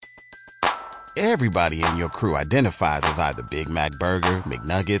Everybody in your crew identifies as either Big Mac Burger,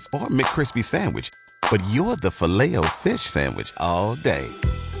 McNuggets, or McCrispy Sandwich. But you're the Filet-O-Fish Sandwich all day.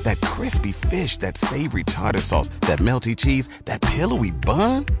 That crispy fish, that savory tartar sauce, that melty cheese, that pillowy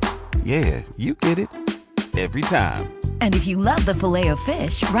bun. Yeah, you get it. Every time. And if you love the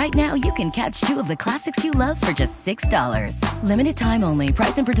Filet-O-Fish, right now you can catch two of the classics you love for just $6. Limited time only.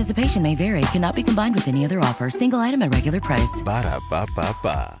 Price and participation may vary. Cannot be combined with any other offer. Single item at regular price.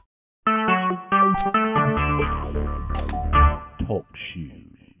 Ba-da-ba-ba-ba. Talk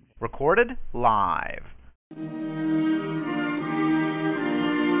shoes. Recorded live.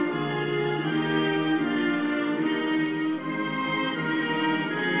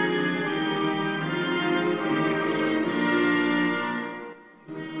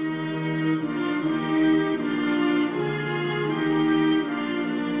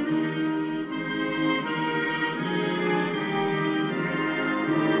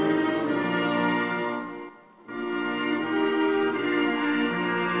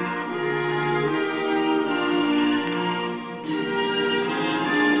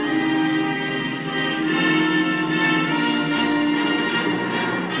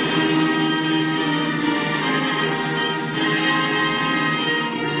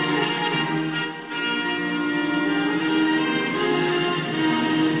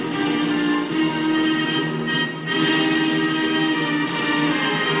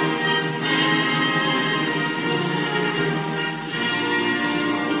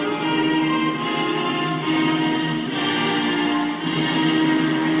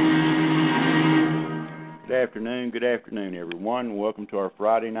 Good afternoon, everyone. Welcome to our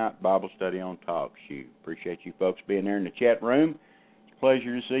Friday night Bible study on TalkShoe. Appreciate you folks being there in the chat room. It's a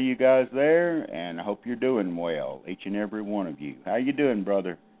pleasure to see you guys there, and I hope you're doing well, each and every one of you. How you doing,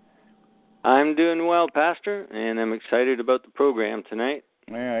 brother? I'm doing well, Pastor, and I'm excited about the program tonight.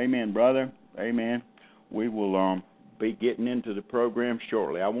 Yeah, amen, brother. Amen. We will be getting into the program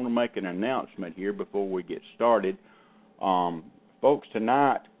shortly. I want to make an announcement here before we get started. Folks,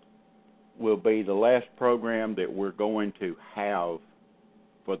 tonight will be the last program that we're going to have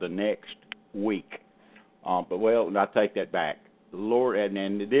for the next week. I take that back. Lord,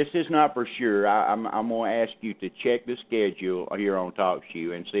 and this is not for sure. I'm going to ask you to check the schedule here on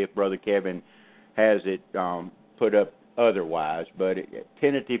TalkShoe and see if Brother Kevin has it put up otherwise. But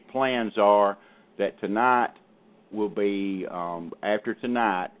tentative plans are that tonight will be, after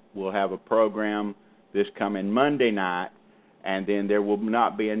tonight, we'll have a program this coming Monday night, and then there will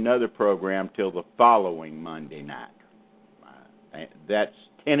not be another program till the following Monday night. That's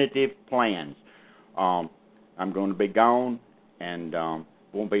tentative plans. I'm going to be gone, and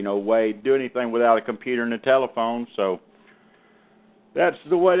won't be no way to do anything without a computer and a telephone, so that's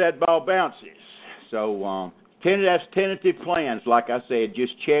the way that ball bounces. So that's tentative plans. Like I said,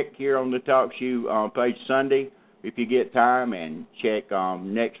 just check here on the TalkShoe page Sunday if you get time, and check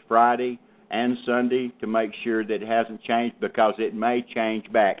next Friday and Sunday to make sure that it hasn't changed, because it may change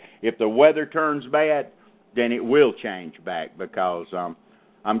back. If the weather turns bad, then it will change back, because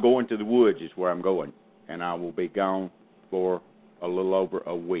I'm going to the woods is where I'm going, and I will be gone for a little over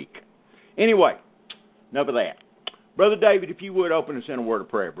a week. Anyway, enough of that. Brother David, if you would open us in a word of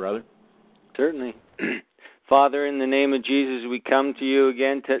prayer, brother. Certainly. Father, in the name of Jesus, we come to you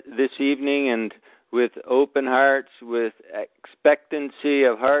again this evening, and with open hearts, with expectancy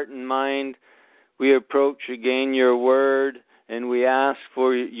of heart and mind, we approach again your word, and we ask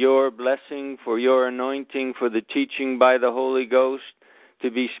for your blessing, for your anointing, for the teaching by the Holy Ghost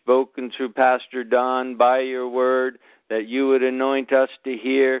to be spoken through Pastor Don by your word, that you would anoint us to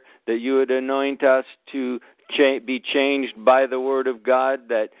hear, that you would anoint us to be changed by the word of God,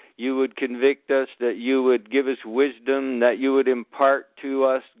 that you would convict us, that you would give us wisdom, that you would impart to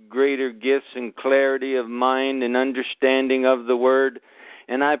us greater gifts and clarity of mind and understanding of the word.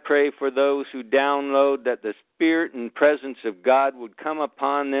 And I pray for those who download, that the Spirit and presence of God would come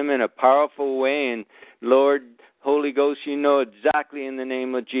upon them in a powerful way. And Lord, Holy Ghost, you know exactly in the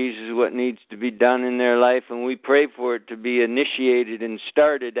name of Jesus what needs to be done in their life. And we pray for it to be initiated and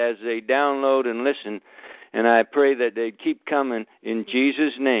started as they download and listen. And I pray that they'd keep coming in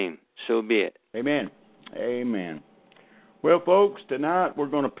Jesus' name. So be it. Amen. Amen. Well, folks, tonight we're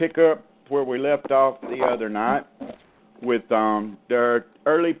going to pick up where we left off the other night with the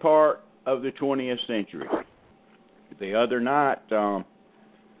early part of the 20th century. The other night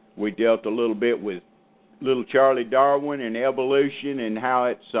we dealt a little bit with little Charlie Darwin and evolution, and how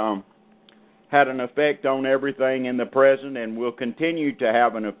it's had an effect on everything in the present, and will continue to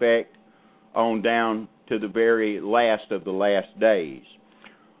have an effect on down to the very last of the last days.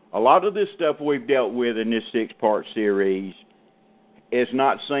 A lot of this stuff we've dealt with in this 6-part series it's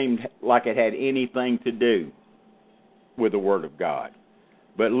not seemed like it had anything to do with the Word of God.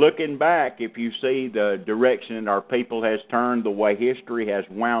 But looking back, if you see the direction our people has turned, the way history has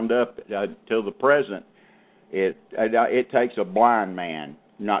wound up till the present, it takes a blind man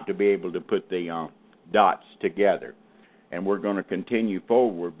not to be able to put the dots together. And we're going to continue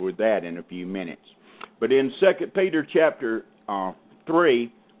forward with that in a few minutes. But in 2 Peter chapter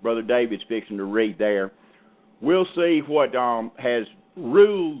 3, Brother David's fixing to read there, we'll see what has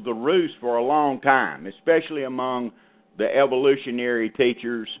ruled the roost for a long time, especially among the evolutionary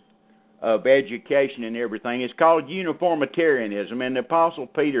teachers of education and everything. It's called uniformitarianism, and the Apostle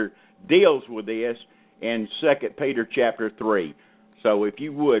Peter deals with this in 2 Peter chapter 3. So if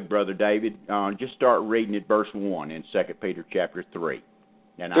you would, Brother David, just start reading at verse 1 in 2 Peter chapter 3,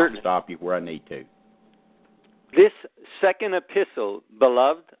 and I'll stop you where I need to. This second epistle,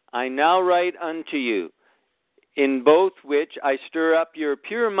 beloved, I now write unto you, in both which I stir up your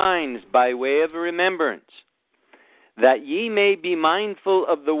pure minds by way of remembrance, that ye may be mindful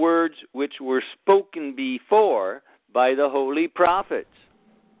of the words which were spoken before by the holy prophets,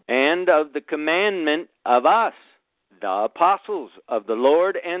 and of the commandment of us, the apostles of the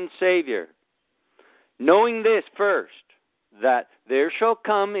Lord and Savior, knowing this first, that there shall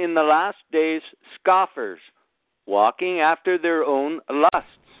come in the last days scoffers, walking after their own lusts,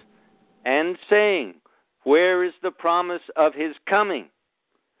 and saying, where is the promise of his coming?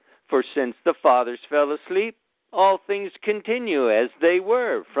 For since the fathers fell asleep, all things continue as they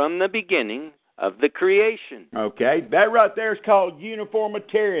were from the beginning of the creation. Okay, that right there is called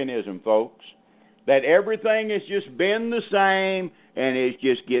uniformitarianism, folks. That everything has just been the same, and it's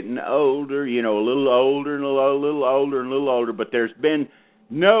just getting older, a little older and a little older and a little older, but there's been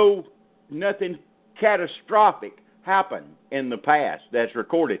nothing catastrophic happen in the past that's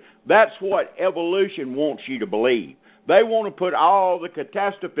recorded. That's what evolution wants you to believe. They want to put all the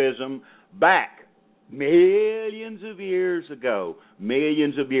catastrophism back millions of years ago,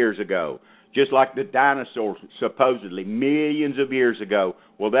 just like the dinosaurs supposedly millions of years ago.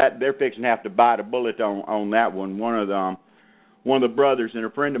 Well, that they're fixing to have to bite a bullet on that one. One of the brothers and a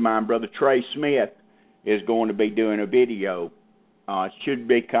friend of mine, Brother Trey Smith, is going to be doing a video. It should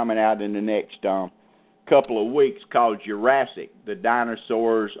be coming out in the next couple of weeks, called Jurassic. The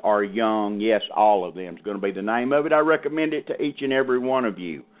dinosaurs are young. Yes, all of them is going to be the name of it. I recommend it to each and every one of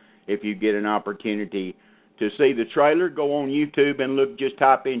you. If you get an opportunity to see the trailer, go on YouTube and look. Just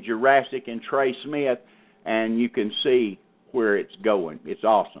type in Jurassic and Trey Smith, and you can see where it's going. It's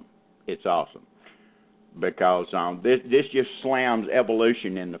awesome. It's awesome. Because this just slams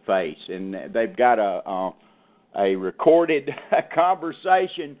evolution in the face. And they've got a recorded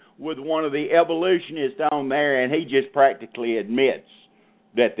conversation with one of the evolutionists on there, and he just practically admits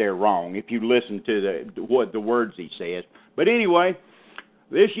that they're wrong if you listen to the words he says. But anyway,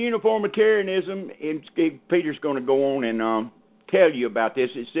 this uniformitarianism, Peter's going to go on and tell you about this.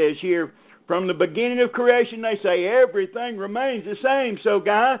 It says here, from the beginning of creation, they say everything remains the same. So,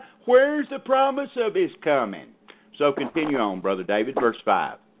 guy, where's the promise of his coming? So continue on, Brother David, verse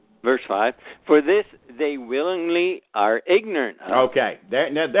 5. Verse 5, for this they willingly are ignorant of. Okay,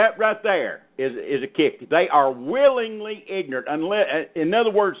 now that right there is a kick. They are willingly ignorant. In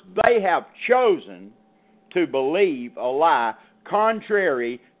other words, they have chosen to believe a lie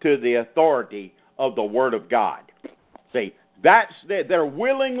contrary to the authority of the Word of God. See, they're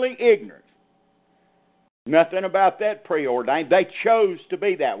willingly ignorant. Nothing about that preordained. They chose to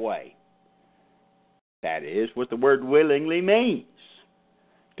be that way. That is what the word willingly means.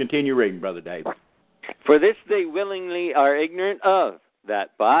 Continue reading, Brother David. For this they willingly are ignorant of,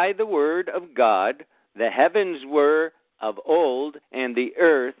 that by the word of God the heavens were of old, and the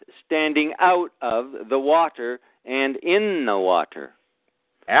earth standing out of the water and in the water.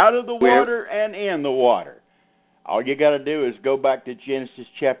 Out of the water and in the water. All you got to do is go back to Genesis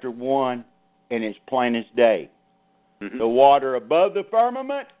chapter 1, and it's plain as day. Mm-hmm. The water above the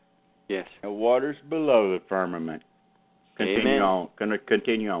firmament, yes. The waters below the firmament. Continue on. Going to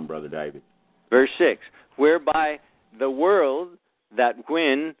continue on, Brother David. Verse 6, whereby the world that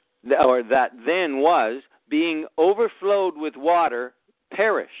then was, being overflowed with water,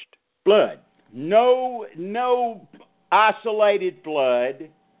 perished. Flood. No isolated flood.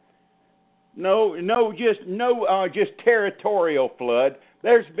 Just territorial flood.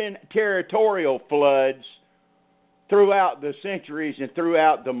 There's been territorial floods throughout the centuries and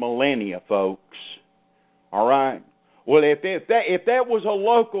throughout the millennia, folks. All right. Well, if that was a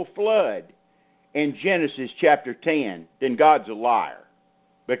local flood in Genesis chapter 10, then God's a liar,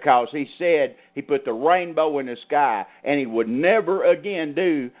 because He said He put the rainbow in the sky, and He would never again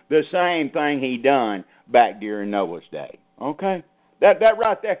do the same thing He done back during Noah's day. Okay. That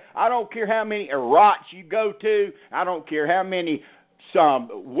right there. I don't care how many Iraqs you go to. I don't care how many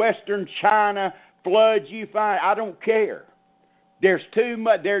Western China floods you find. I don't care. There's too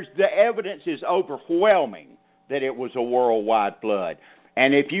much. The evidence is overwhelming that it was a worldwide flood.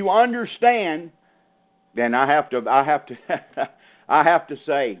 And if you understand, then I have to I have to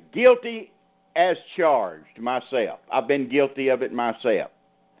say, guilty as charged myself. I've been guilty of it myself.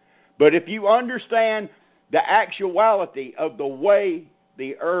 But if you understand the actuality of the way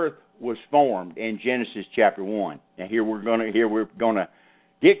the earth was formed in Genesis chapter 1. Now here we're gonna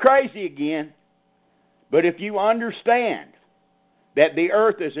get crazy again. But if you understand that the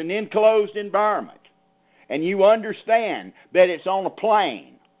earth is an enclosed environment, and you understand that it's on a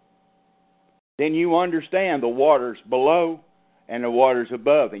plane, then you understand the waters below and the waters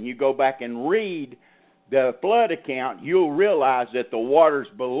above. And you go back and read the flood account, you'll realize that the waters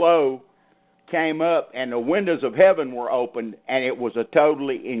below came up and the windows of heaven were opened, and it was a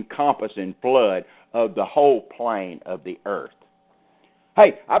totally encompassing flood of the whole plane of the earth.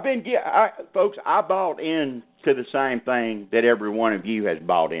 Hey, folks, I bought into the same thing that every one of you has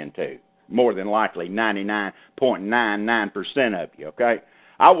bought into. More than likely 99.99% of you, okay?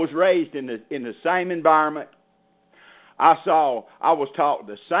 I was raised in the same environment. I was taught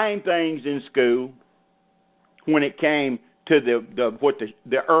the same things in school when it came to what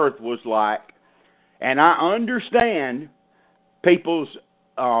the earth was like. And I understand people's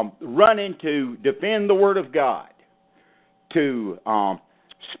running to defend the Word of God, to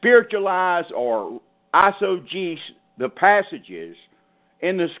spiritualize or eisegese the passages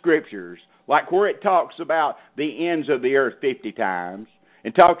in the Scriptures, like where it talks about the ends of the earth 50 times,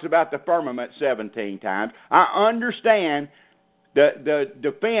 and talks about the firmament 17 times. I understand the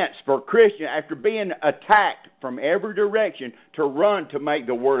defense for Christians after being attacked from every direction to run to make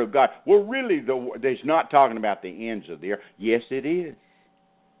the Word of God. Well, really, it's not talking about the ends of the earth. Yes, it is.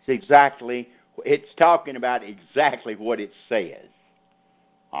 It's talking about exactly what it says.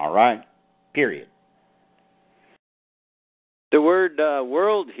 All right? Period. The word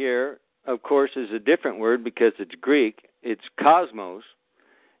world here, of course, is a different word because it's Greek. It's cosmos.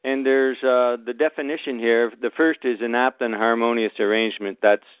 And there's the definition here. The first is an apt and harmonious arrangement.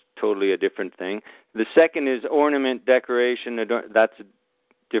 That's totally a different thing. The second is ornament, decoration. That's a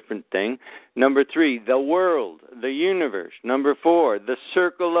different thing. Number 3, the world, the universe. Number 4, the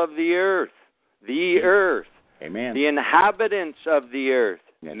circle of the earth. The earth. Amen. The inhabitants of the earth.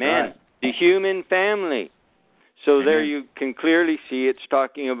 That's men. Right. The human family. So Amen. there you can clearly see it's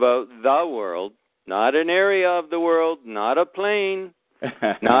talking about the world, not an area of the world, not a plane,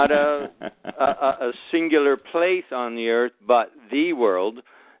 not a singular place on the earth, but the world,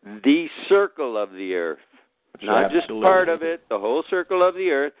 the circle of the earth. Not just part of it, the whole circle of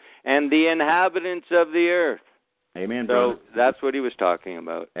the earth, and the inhabitants of the earth. Amen, so brother. That's what he was talking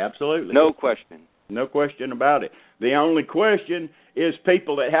about. Absolutely. No question. No question about it. The only question is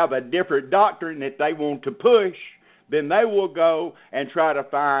people that have a different doctrine that they want to push, then they will go and try to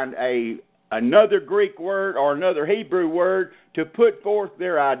find another Greek word or another Hebrew word to put forth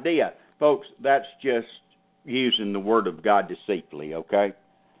their idea. Folks, that's just using the Word of God deceitfully, okay?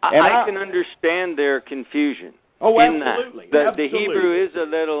 I can understand their confusion. Oh, in absolutely. That. The Hebrew is a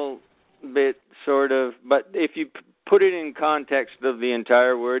little bit sort of, but if you put it in context of the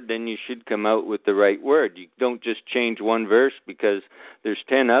entire word, then you should come out with the right word. You don't just change one verse because there's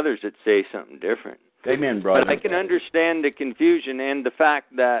 10 others that say something different. Amen, brother. But I can understand the confusion and the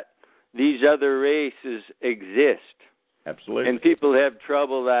fact that these other races exist. Absolutely. And people have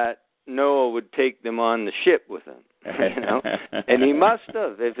trouble that Noah would take them on the ship with him. You know? And he must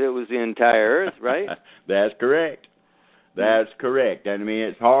have if it was the entire earth, right? That's correct. That's correct. I mean,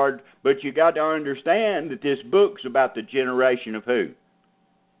 it's hard, but you got to understand that this book's about the generation of who?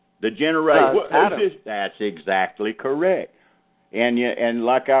 The generation. Adam. That's exactly correct. And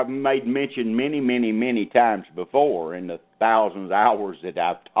like I've made mention many times before in the thousands of hours that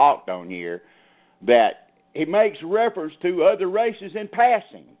I've talked on here, that he makes reference to other races in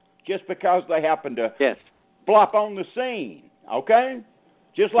passing, just because they happen to flop on the scene, okay?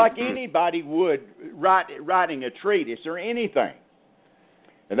 Just like anybody would writing a treatise or anything.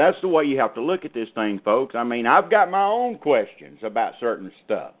 And that's the way you have to look at this thing, folks. I mean, I've got my own questions about certain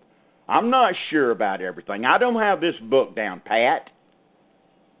stuff. I'm not sure about everything. I don't have this book down pat.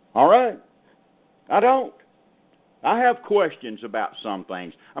 All right? I don't. I have questions about some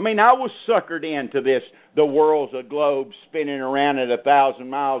things. I mean, I was suckered into this, the world's a globe spinning around at 1,000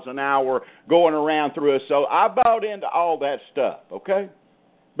 miles an hour, going around through us. So I bought into all that stuff, okay?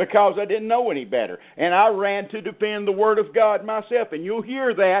 Because I didn't know any better. And I ran to defend the Word of God myself. And you'll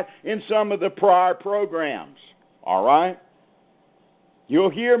hear that in some of the prior programs. All right? You'll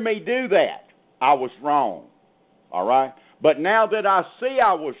hear me do that. I was wrong. All right? But now that I see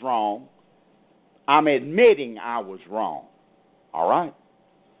I was wrong, I'm admitting I was wrong. All right?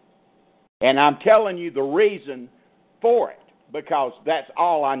 And I'm telling you the reason for it, because that's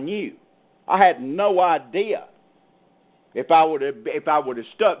all I knew. I had no idea. If I would have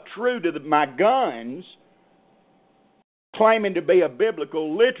stuck true to my guns, claiming to be a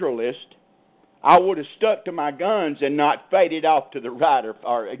biblical literalist, I would have stuck to my guns and not faded off to the right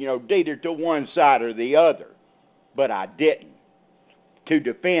or either to one side or the other. But I didn't. To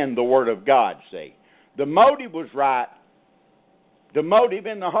defend the Word of God, see. The motive was right. The motive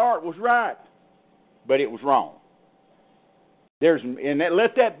in the heart was right. But it was wrong.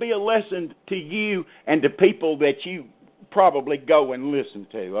 Let that be a lesson to you and to people that you probably go and listen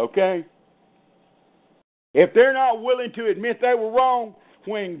to, okay? If they're not willing to admit they were wrong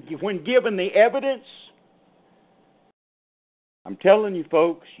when given the evidence, I'm telling you,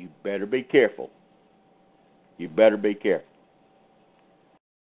 folks, you better be careful. You better be careful.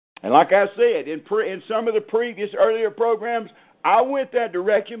 And like I said, in some of the earlier programs, I went that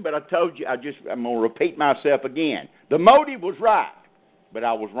direction, but I told you, I'm going to repeat myself again. The motive was right, but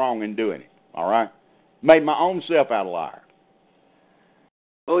I was wrong in doing it, all right? Made my own self out a liar.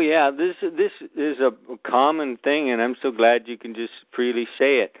 Oh, yeah, this is a common thing, and I'm so glad you can just freely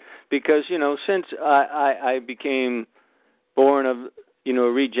say it. Because, since I became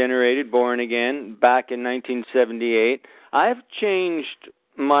regenerated, born again, back in 1978, I've changed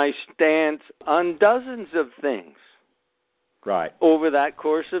my stance on dozens of things. Right. Over that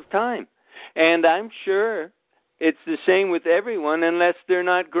course of time. And I'm sure it's the same with everyone unless they're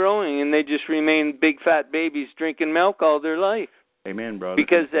not growing and they just remain big fat babies drinking milk all their life. Amen, brother.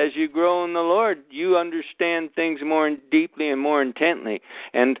 Because as you grow in the Lord, you understand things more deeply and more intently.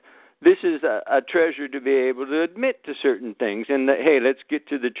 And this is a treasure to be able to admit to certain things. And hey, let's get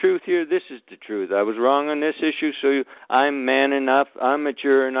to the truth here. This is the truth. I was wrong on this issue, so I'm man enough. I'm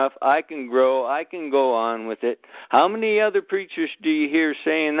mature enough. I can grow. I can go on with it. How many other preachers do you hear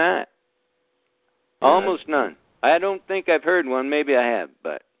saying that? Yeah. Almost none. I don't think I've heard one. Maybe I have,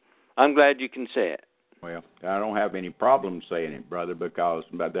 but I'm glad you can say it. Well, I don't have any problem saying it, brother, because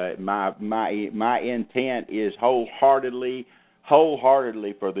my intent is wholeheartedly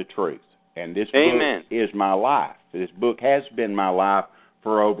for the truth. And this Amen. book is my life. This book has been my life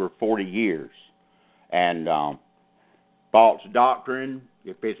for over 40 years. And false doctrine,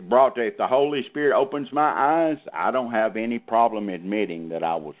 if the Holy Spirit opens my eyes, I don't have any problem admitting that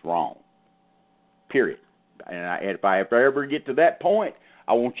I was wrong. Period. And if I ever get to that point,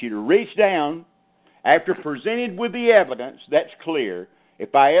 I want you to reach down, after presented with the evidence, that's clear.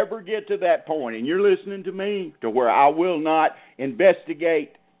 If I ever get to that point, and you're listening to me, to where I will not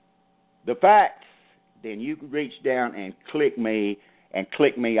investigate the facts, then you can reach down and click me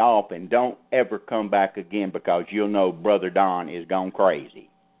off, and don't ever come back again, because you'll know Brother Don is gone crazy.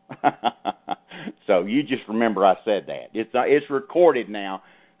 So you just remember I said that. It's recorded now,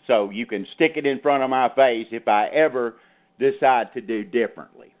 so you can stick it in front of my face if I ever decide to do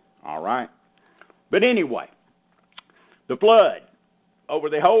differently. All right? But anyway, the flood over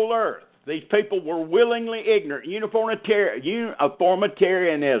the whole earth. These people were willingly ignorant.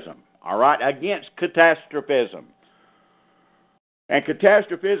 Uniformitarianism, all right, against catastrophism. And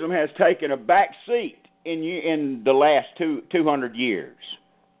catastrophism has taken a back seat in the last 200 years.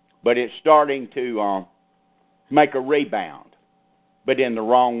 But it's starting to make a rebound, but in the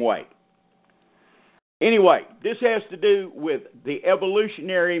wrong way. Anyway, this has to do with the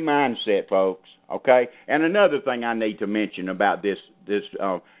evolutionary mindset, folks, okay? And another thing I need to mention about this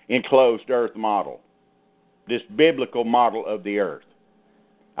enclosed earth model, this biblical model of the earth.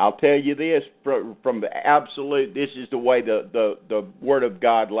 I'll tell you this from the absolute, this is the way the Word of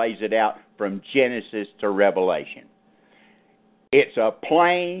God lays it out from Genesis to Revelation. It's a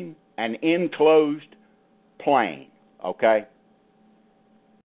plane, an enclosed plane, okay?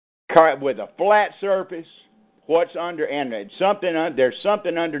 With a flat surface, what's under, and there's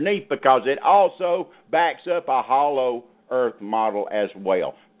something underneath, because it also backs up a hollow earth model as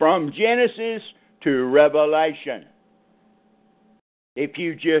well. From Genesis to Revelation. If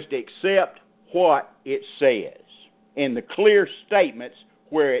you just accept what it says in the clear statements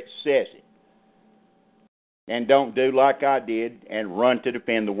where it says it. And don't do like I did and run to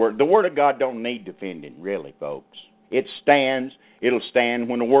defend the Word. The Word of God don't need defending, really, folks. It stands. It'll stand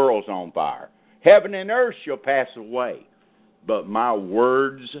when the world's on fire. Heaven and earth shall pass away, but my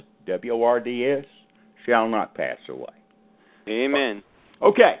words, W-O-R-D-S, shall not pass away. Amen.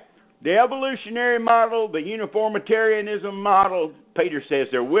 Okay. The evolutionary model, the uniformitarianism model, Peter says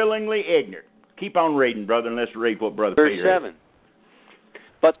they're willingly ignorant. Keep on reading, brother, and let's read what Brother Peter Verse 7.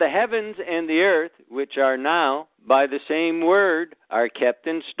 But the heavens and the earth, which are now, by the same word, are kept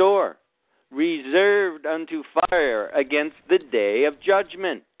in store, reserved unto fire against the day of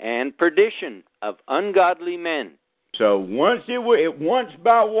judgment and perdition of ungodly men. So once once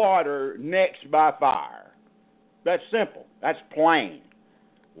by water, next by fire. That's simple. That's plain.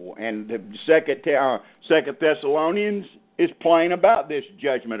 And the Second Thessalonians is plain about this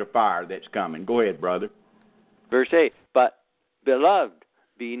judgment of fire that's coming. Go ahead, brother. Verse 8, but, beloved,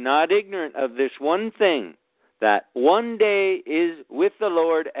 be not ignorant of this one thing, that one day is with the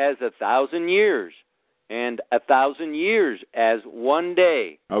Lord as 1,000 years, and 1,000 years as one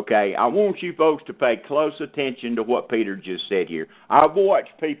day. Okay, I want you folks to pay close attention to what Peter just said here. I've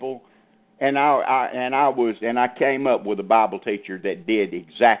watched people, and I came up with a Bible teacher that did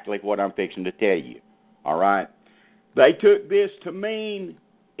exactly what I'm fixing to tell you. All right, they took this to mean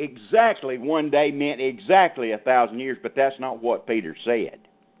exactly one day meant exactly 1,000 years, but that's not what Peter said.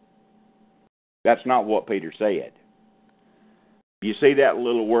 That's not what Peter said. You see that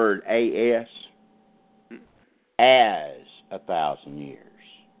little word as? As 1,000 years.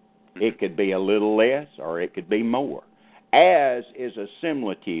 It could be a little less or it could be more. As is a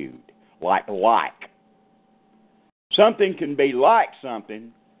similitude, like. Something can be like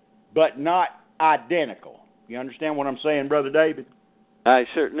something, but not identical. You understand what I'm saying, Brother David? I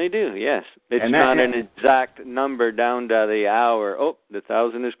certainly do, yes. It's not an exact number down to the hour. Oh, the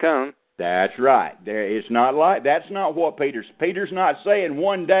 1,000 has come. That's right. It's not like that's not what Peter's not saying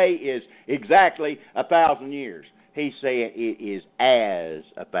one day is exactly 1,000 years. He's saying it is as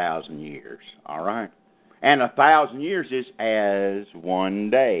 1,000 years. All right, and 1,000 years is as one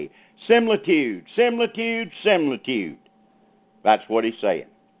day. Similitude. That's what he's saying.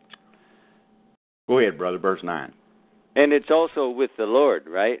 Go ahead, brother. Verse 9. And it's also with the Lord,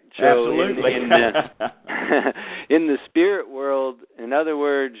 right? So absolutely. In the spirit world, in other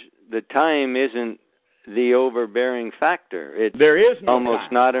words, the time isn't the overbearing factor. There is no almost time.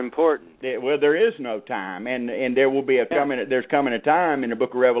 Not important. There is no time, and there will be there's coming a time in the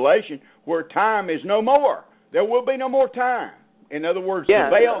book of Revelation where time is no more. There will be no more time. In other words, the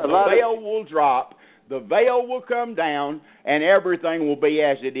veil will drop, the veil will come down, and everything will be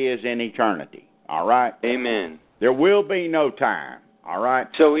as it is in eternity. All right? Amen. There will be no time. All right?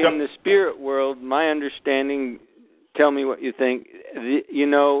 So in the spirit world, my understanding, tell me what you think,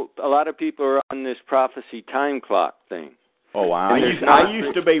 a lot of people are on this prophecy time clock thing. Oh, I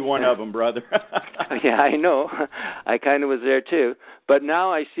used to be one of them, brother. Yeah, I know. I kind of was there too. But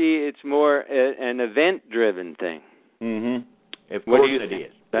now I see it's more an event-driven thing. Mm-hmm. Of course it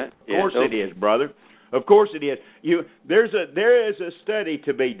is. Of course it is, brother. Of course it is. There is a study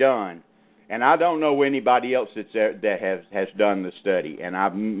to be done, and I don't know anybody else that has done the study. And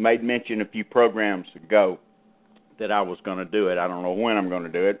I've made mention a few programs ago that I was going to do it. I don't know when I'm going to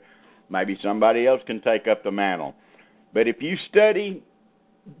do it. Maybe somebody else can take up the mantle. But if you study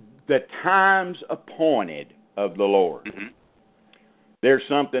the times appointed of the Lord, there's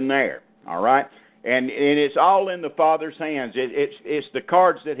something there, all right? And it's all in the Father's hands. It's the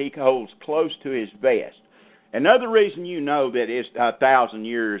cards that He holds close to His vest. Another reason you know that 1,000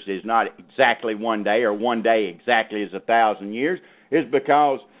 years is not exactly one day, or one day exactly is 1,000 years, is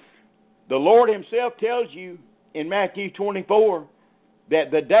because the Lord Himself tells you in Matthew 24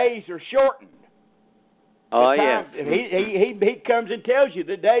 that the days are shortened. Oh, yes. He comes and tells you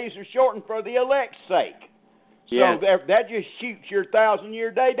the days are shortened for the elect's sake. So that just shoots your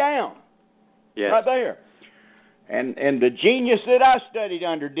 1,000-year day down. Yes. Right there. And the genius that I studied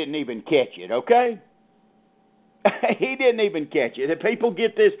under didn't even catch it, okay? He didn't even catch it. The people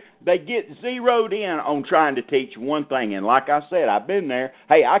get this, they get zeroed in on trying to teach one thing. And like I said, I've been there.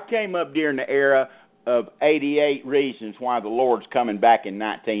 Hey, I came up during the era of 88 reasons why the Lord's coming back in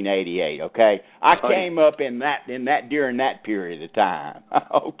 1988, okay? I came up in that during that period of time.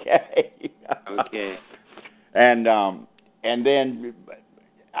 Okay. Okay. And then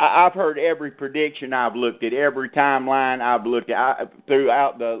I've heard every prediction. I've looked at every timeline. I've looked at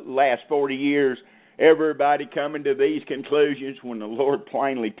throughout the last 40 years, everybody coming to these conclusions when the Lord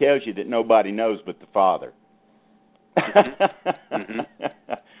plainly tells you that nobody knows but the Father.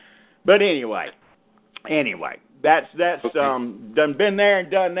 But anyway, that's done been there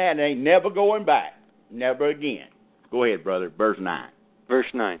and done that, and ain't never going back, never again. Go ahead, brother. Verse 9. Verse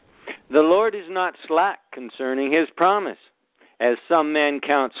 9. The Lord is not slack concerning His promise, as some men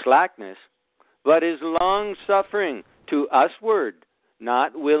count slackness, but is long-suffering to usward,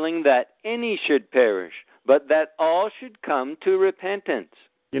 not willing that any should perish, but that all should come to repentance.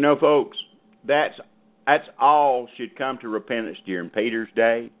 You know, folks, that's all should come to repentance during Peter's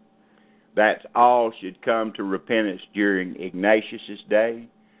day. That's all should come to repentance during Ignatius's day.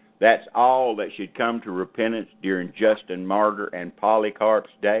 That's all that should come to repentance during Justin Martyr and Polycarp's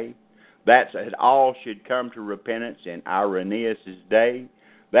day. That's that all should come to repentance in Irenaeus' day.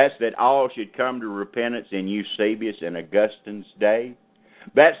 That's that all should come to repentance in Eusebius and Augustine's day.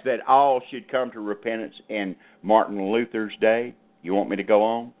 That's that all should come to repentance in Martin Luther's day. You want me to go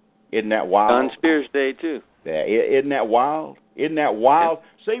on? Isn't that wild? John Spear's day, too. Yeah, isn't that wild? Isn't that wild?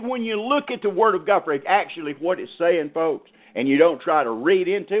 See, when you look at the Word of God for actually what it's saying, folks, and you don't try to read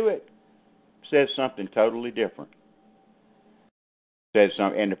into it, it says something totally different. Says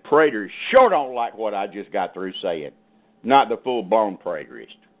something, and the praetors sure don't like what I just got through saying. Not the full-blown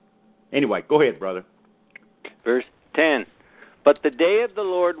praetorist. Anyway, go ahead, brother. Verse 10. But the day of the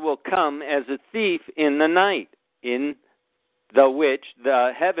Lord will come as a thief in the night, in the which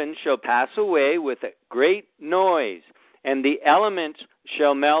the heavens shall pass away with a great noise, and the elements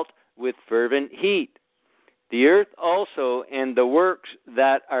shall melt with fervent heat. The earth also and the works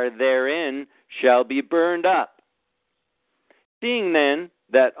that are therein shall be burned up. Seeing then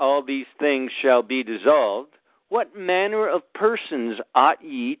that all these things shall be dissolved, what manner of persons ought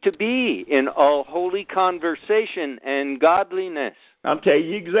ye to be in all holy conversation and godliness? I'll tell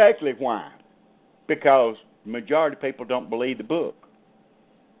you exactly why. Because the majority of people don't believe the book.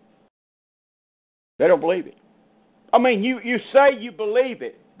 They don't believe it. I mean, you say you believe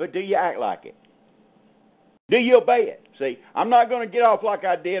it, but do you act like it? Do you obey it? See, I'm not going to get off like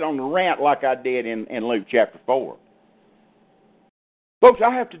I did on the rant like I did in Luke chapter 4. Folks,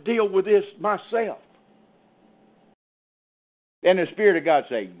 I have to deal with this myself. And the Spirit of God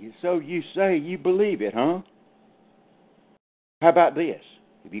say, so you say you believe it, huh? How about this?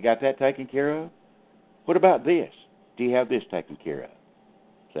 Have you got that taken care of? What about this? Do you have this taken care of?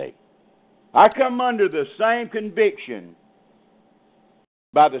 See, I come under the same conviction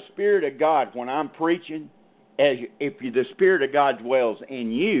by the Spirit of God when I'm preaching as if the Spirit of God dwells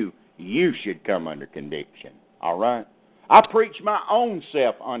in you, you should come under conviction. All right? I preach my own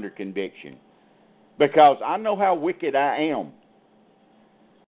self under conviction because I know how wicked I am.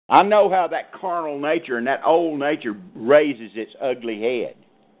 I know how that carnal nature and that old nature raises its ugly head,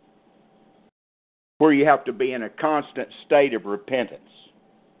 where you have to be in a constant state of repentance.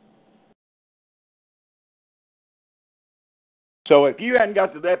 So if you hadn't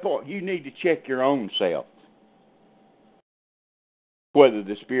got to that point, you need to check your own self, whether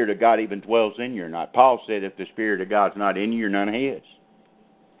the Spirit of God even dwells in you or not. Paul said if the Spirit of God's not in you, you're none of His.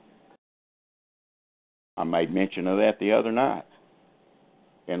 I made mention of that the other night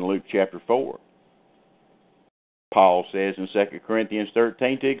in Luke chapter 4. Paul says in 2 Corinthians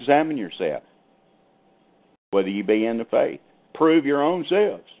 13 to examine yourself, whether you be in the faith. Prove your own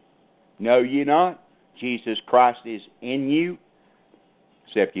selves. Know ye not, Jesus Christ is in you,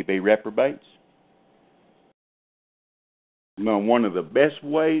 except ye be reprobates. Now, one of the best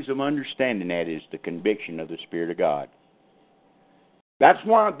ways of understanding that is the conviction of the Spirit of God. That's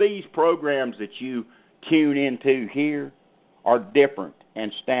why these programs that you tune into here are different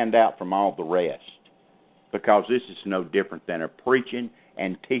and stand out from all the rest. Because this is no different than a preaching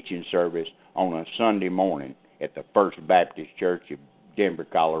and teaching service on a Sunday morning at the First Baptist Church of Denver,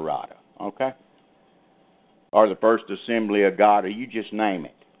 Colorado. Okay? Or the First Assembly of God, or you just name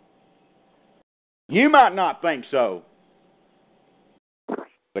it. You might not think so,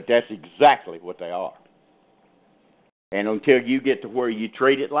 but that's exactly what they are. And until you get to where you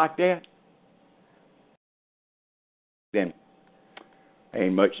treat it like that, then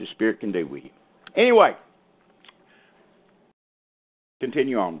ain't much the Spirit can do with you. Anyway,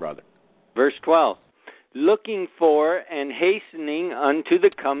 continue on, brother. Verse 12. Looking for and hastening unto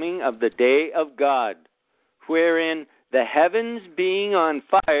the coming of the day of God, wherein the heavens being on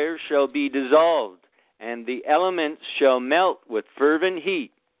fire shall be dissolved, and the elements shall melt with fervent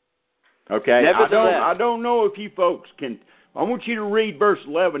heat. Okay, I don't know if you folks can. I want you to read verse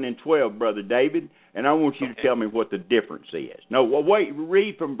 11 and 12, Brother David, and I want you to tell me what the difference is. No, well, wait,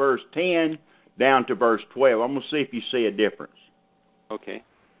 read from verse 10 down to verse 12. I'm going to see if you see a difference. Okay.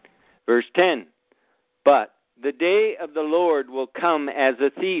 Verse 10. But the day of the Lord will come as a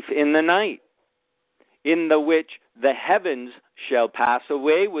thief in the night, in the which the heavens shall pass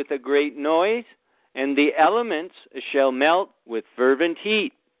away with a great noise, and the elements shall melt with fervent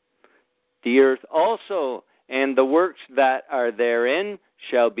heat. The earth also and the works that are therein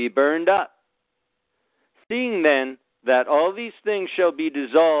shall be burned up. Seeing then that all these things shall be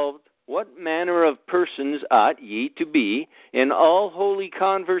dissolved, what manner of persons ought ye to be in all holy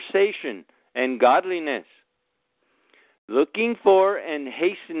conversation and godliness, looking for and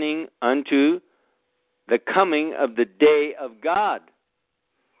hastening unto the coming of the day of God?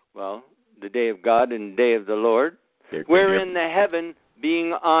 Well, the day of God and the day of the Lord, wherein the heaven,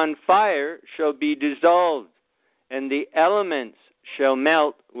 being on fire, shall be dissolved, and the elements shall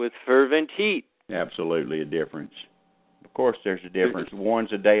melt with fervent heat. Absolutely a difference. Of course there's a difference.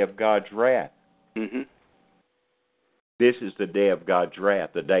 One's a day of God's wrath. Mm-hmm. This is the day of God's wrath,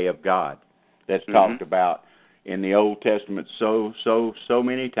 the day of God, that's talked about in the Old Testament so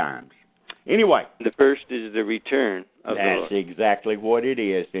many times. Anyway, the first is the return of the Lord. That's exactly what it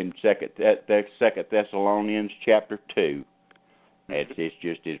is in Second Thessalonians chapter 2. It's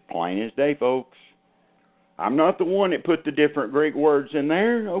just as plain as day, folks. I'm not the one that put the different Greek words in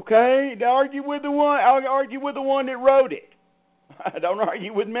there, okay? I'll argue with the one that wrote it. Don't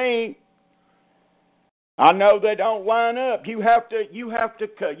argue with me. I know they don't line up. You have to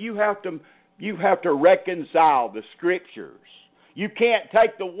reconcile the scriptures. You can't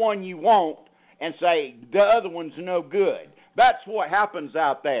take the one you want and say the other one's no good. That's what happens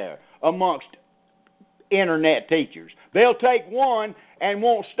out there amongst internet teachers. They'll take one and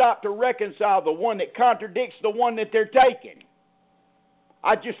won't stop to reconcile the one that contradicts the one that they're taking.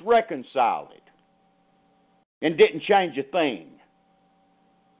 I just reconciled it and didn't change a thing.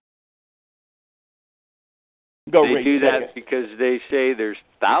 They do that because they say there's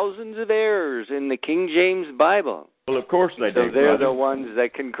thousands of errors in the King James Bible. Well, of course they do. So they're the ones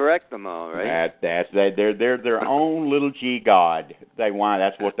that can correct them all, right? They're their own little G God.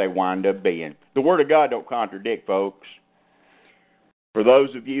 That's what they wind up being. The Word of God don't contradict, folks. For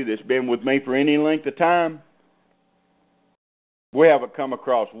those of you that's been with me for any length of time, we haven't come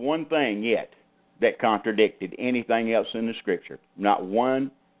across one thing yet that contradicted anything else in the Scripture. Not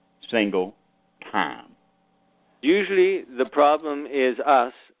one single time. Usually the problem is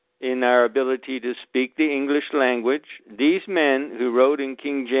us in our ability to speak the English language. These men who wrote in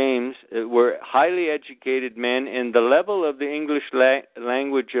King James were highly educated men, and the level of the English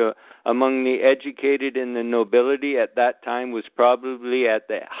language among the educated and the nobility at that time was probably at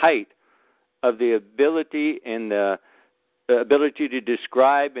the height of the ability and the ability to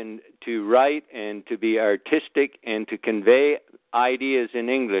describe and to write and to be artistic and to convey ideas in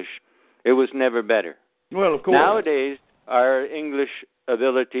English. It was never better. Well, of course. Nowadays, our English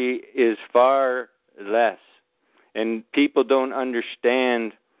ability is far less, and people don't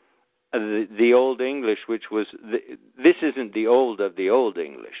understand the Old English, which was this isn't the old of the Old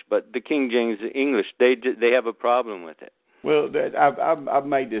English, but the King James English. They have a problem with it. Well, I've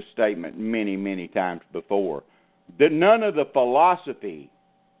made this statement many times before. That none of the philosophy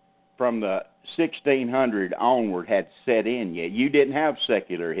from the 1600 onward had set in yet. You didn't have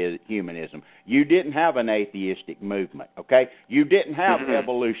secular humanism. You didn't have an atheistic movement, okay? You didn't have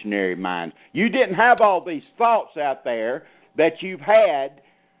evolutionary minds. You didn't have all these thoughts out there that you've had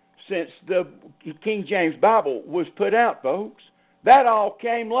since the King James Bible was put out, folks. That all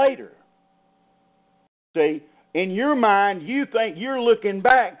came later. See, in your mind, you think you're looking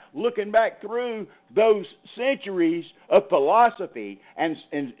back through those centuries of philosophy and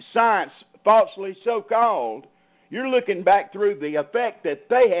science, falsely so-called. You're looking back through the effect that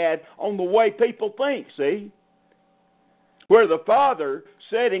they had on the way people think, see? Where the Father,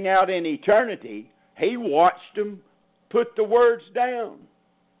 setting out in eternity, He watched them put the words down.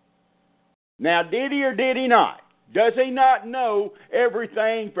 Now, did He or did He not? Does He not know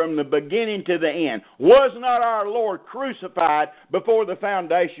everything from the beginning to the end? Was not our Lord crucified before the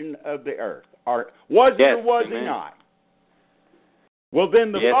foundation of the earth? Or was He or was He not? Well,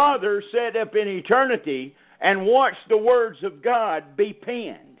 then the Father sat up in eternity and watched the words of God be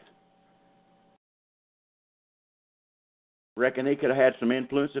penned. Reckon He could have had some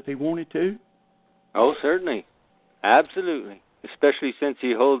influence if He wanted to? Oh, certainly. Absolutely. Especially since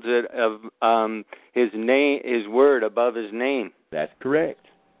He holds it of His word above His name. That's correct.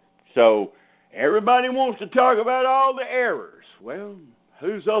 So everybody wants to talk about all the errors. Well,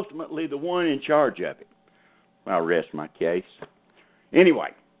 who's ultimately the one in charge of it? I'll rest my case. Anyway,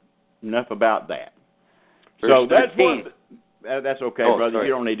 enough about that. So that's one. That's okay, brother. Sorry.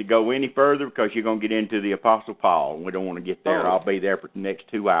 You don't need to go any further because you're going to get into the Apostle Paul, and we don't want to get there. I'll be there for the next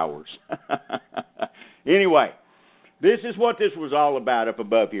 2 hours. Anyway. This is what this was all about up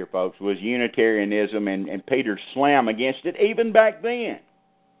above here, folks, was Unitarianism and Peter's slam against it even back then.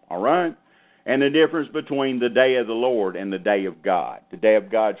 All right? And the difference between the day of the Lord and the day of God, the day of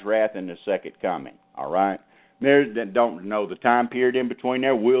God's wrath and the second coming. All right? Don't know the time period in between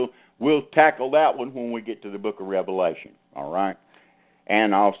there. We'll tackle that one when we get to the book of Revelation. All right?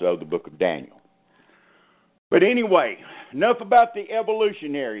 And also the book of Daniel. But anyway, enough about the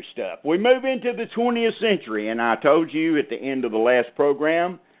evolutionary stuff. We move into the 20th century, and I told you at the end of the last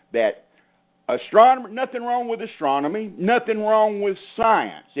program that Astronomy, nothing wrong with astronomy, nothing wrong with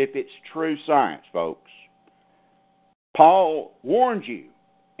science if it's true science, folks. Paul warned you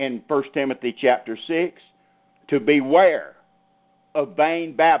in 1 Timothy chapter 6 to beware of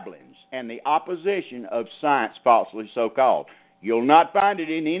vain babblings and the opposition of science falsely so called. You'll not find it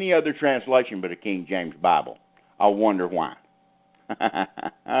in any other translation but a King James Bible. I wonder why.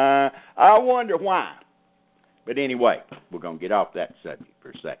 I wonder why. But anyway, we're going to get off that subject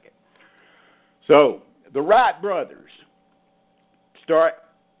for a second. So, the Wright brothers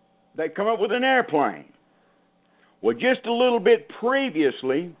they come up with an airplane. Well, just a little bit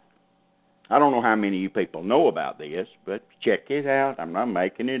previously, I don't know how many of you people know about this, but check it out. I'm not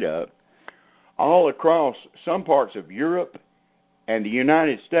making it up. All across some parts of Europe and the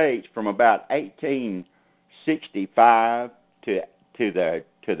United States from about 1865 to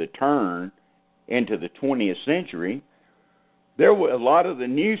the turn into the 20th century, there were a lot of the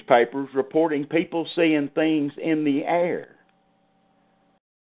newspapers reporting people seeing things in the air.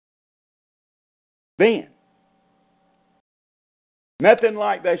 Then, nothing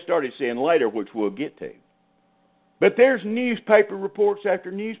like they started seeing later, which we'll get to. But there's newspaper reports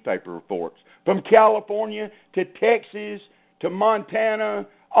after newspaper reports, from California to Texas to Montana,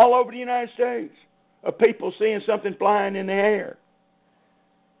 all over the United States, of people seeing something flying in the air.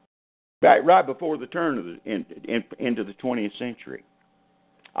 Back right before the turn of into the 20th century.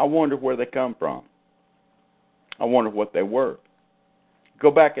 I wonder where they come from. I wonder what they were.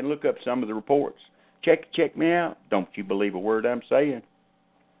 Go back and look up some of the reports. Check me out. Don't you believe a word I'm saying?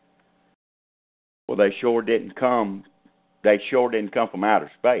 Well, they sure didn't come from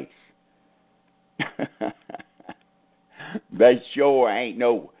outer space. They sure ain't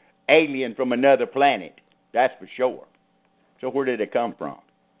no alien from another planet. That's for sure. So where did it come from?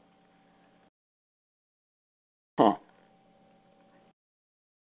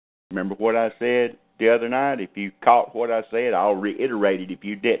 Remember what I said the other night? If you caught what I said, I'll reiterate it if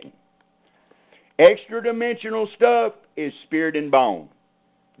you didn't. Extra-dimensional stuff is spirit and bone,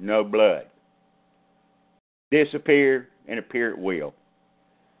 no blood. Disappear and appear at will.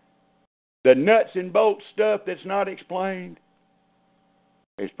 The nuts and bolts stuff that's not explained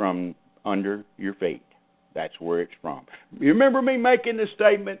is from under your feet. That's where it's from. You remember me making the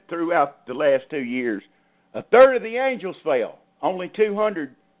statement throughout the last 2 years? A third of the angels fell. Only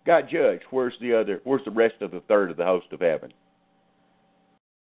 200 got judged. Where's the rest of the third of the host of heaven?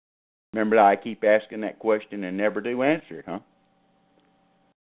 Remember, I keep asking that question and never do answer it, huh?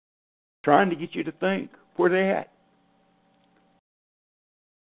 Trying to get you to think. Where they at?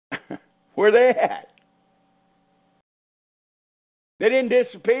 Where they at? They didn't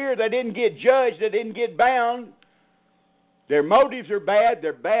disappear. They didn't get judged. They didn't get bound. Their motives are bad.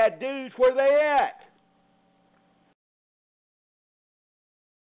 They're bad dudes. Where they at?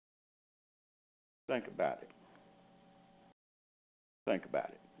 Think about it. Think about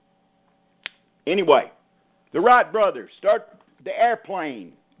it. Anyway, the Wright brothers start the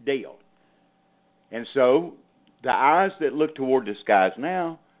airplane deal. And so, the eyes that look toward the skies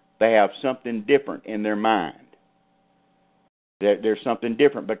now, they have something different in their mind. There's something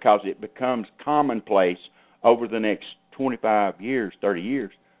different because it becomes commonplace over the next 25 years, 30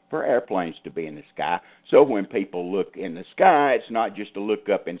 years, for airplanes to be in the sky. So when people look in the sky, it's not just to look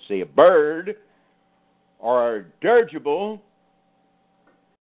up and see a bird or a dirigible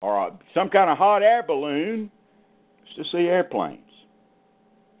or some kind of hot air balloon. It's to see airplanes.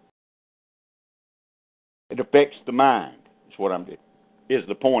 It affects the mind. Is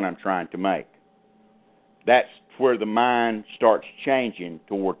the point I'm trying to make. That's where the mind starts changing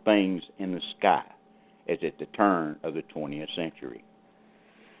toward things in the sky, as at the turn of the 20th century.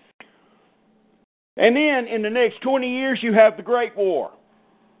 And then in the next 20 years, you have the Great War.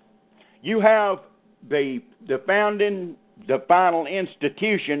 You have the final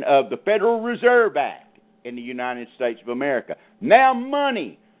institution of the Federal Reserve Act in the United States of America. Now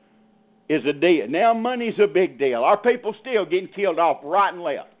money is a deal. Now money's a big deal. Our people still getting killed off right and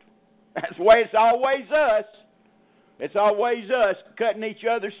left. That's the way it's always us. It's always us cutting each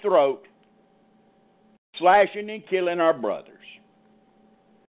other's throat, slashing and killing our brothers.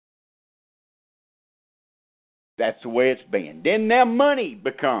 That's the way it's been. Then now money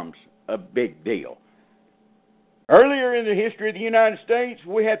becomes a big deal. Earlier in the history of the United States,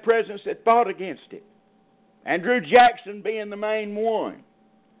 we had presidents that fought against it. Andrew Jackson being the main one.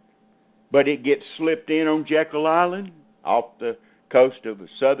 But it gets slipped in on Jekyll Island, off the coast of a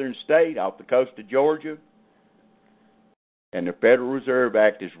southern state, off the coast of Georgia. And the Federal Reserve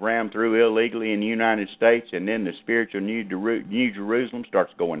Act is rammed through illegally in the United States, and then the spiritual New Jerusalem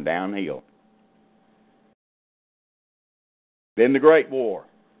starts going downhill. Then the Great War.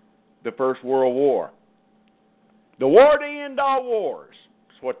 the First World War. The war to end all wars.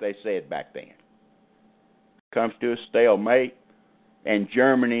 That's what they said back then. Comes to a stalemate, and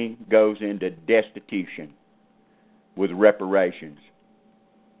Germany goes into destitution with reparations.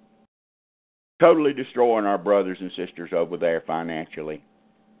 Totally destroying our brothers and sisters over there financially.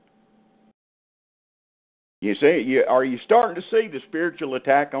 You see, are you starting to see the spiritual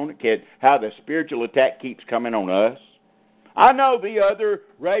attack on it? How the spiritual attack keeps coming on us? I know the other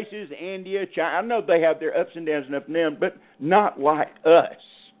races, India, China, I know they have their ups and downs and up and down, but not like us.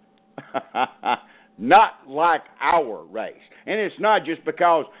 Not like our race. And it's not just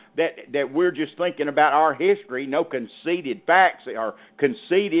because that we're just thinking about our history, no conceited facts or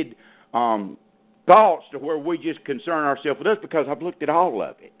conceited thoughts to where we just concern ourselves with us, because I've looked at all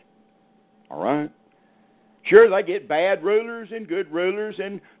of it. All right? Sure, they get bad rulers and good rulers,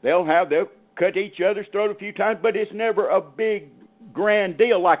 and they'll cut each other's throat a few times, but it's never a big, grand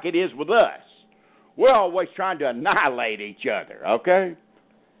deal like it is with us. We're always trying to annihilate each other, okay?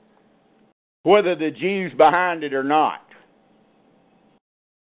 Whether the Jews behind it or not.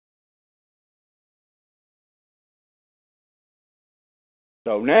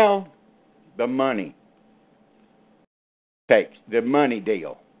 So now, the money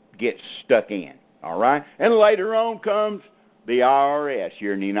deal gets stuck in. All right? And later on comes the IRS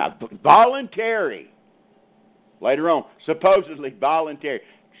here in the United States. Voluntary. Later on, supposedly voluntary.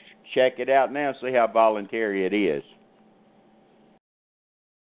 Check it out now, see how voluntary it is.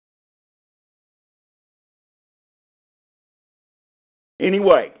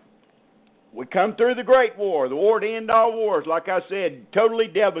 Anyway, we come through the Great War, the war to end all wars. Like I said, totally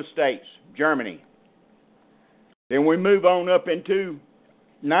devastates Germany. Then we move on up into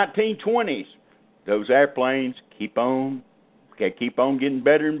 1920s. Those airplanes keep on getting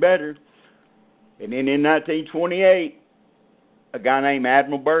better and better. And then in 1928, a guy named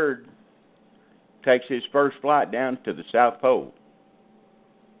Admiral Byrd takes his first flight down to the South Pole,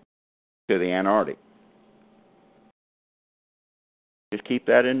 to the Antarctic. Just keep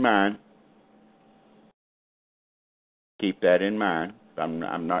that in mind. Keep that in mind. I'm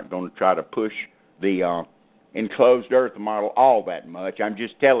not going to try to push the enclosed earth model all that much. I'm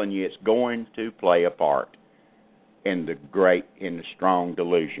just telling you it's going to play a part in the strong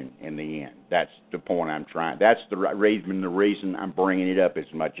delusion in the end. That's the point I'm trying. That's the reason I'm bringing it up as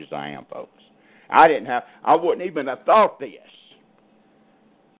much as I am, folks. I wouldn't even have thought this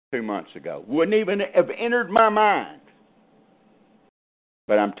 2 months ago. Wouldn't even have entered my mind.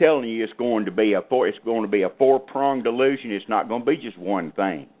 But I'm telling you, it's going to be a four-pronged delusion. It's not going to be just one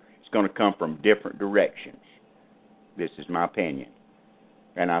thing. It's going to come from different directions. This is my opinion,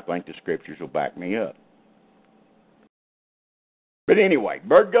 and I think the scriptures will back me up. But anyway,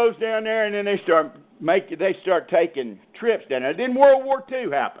 Byrd goes down there, and then they start taking trips down there. Then World War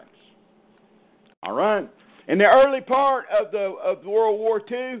II happens. All right, in the early part of World War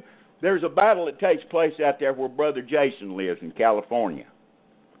II, there's a battle that takes place out there where Brother Jason lives in California,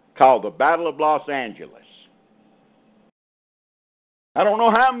 called the Battle of Los Angeles. I don't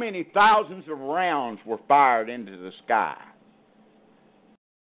know how many thousands of rounds were fired into the sky.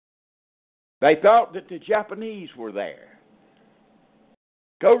 They thought that the Japanese were there.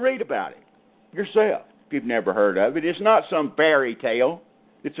 Go read about it yourself if you've never heard of it. It's not some fairy tale.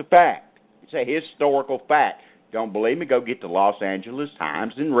 It's a fact. It's a historical fact. Don't believe me? Go get the Los Angeles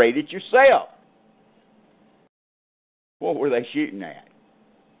Times and read it yourself. What were they shooting at?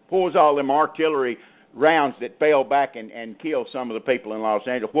 What was all them artillery rounds that fell back and killed some of the people in Los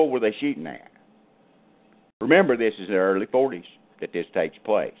Angeles? What were they shooting at? Remember, this is the early 40s that this takes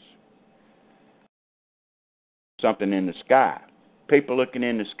place. Something in the sky. People looking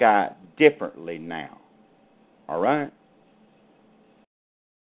in the sky differently now. All right?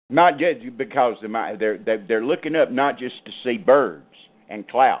 Not just because they're looking up not just to see birds and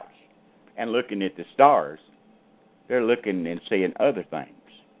clouds and looking at the stars. They're looking and seeing other things.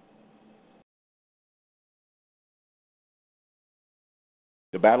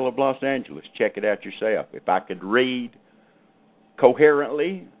 The Battle of Los Angeles. Check it out yourself. If I could read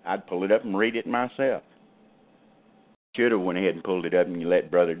coherently, I'd pull it up and read it myself. Should have went ahead and pulled it up and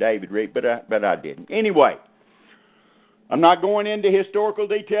let Brother David read, but I didn't. Anyway, I'm not going into historical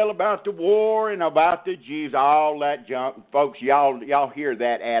detail about the war and about the Jews, all that junk. Folks, y'all hear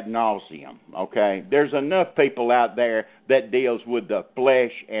that ad nauseum, okay? There's enough people out there that deals with the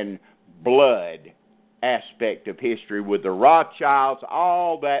flesh and blood aspect of history with the Rothschilds,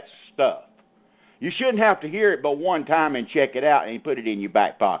 all that stuff. You shouldn't have to hear it but one time and check it out and put it in your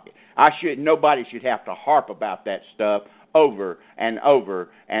back pocket. Nobody should have to harp about that stuff over and over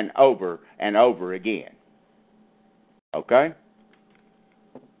and over and over again. Okay?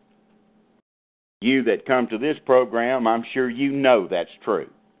 You that come to this program, I'm sure you know that's true.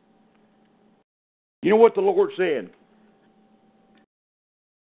 You know what the Lord said?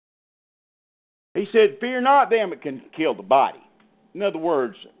 He said, fear not them that can kill the body. In other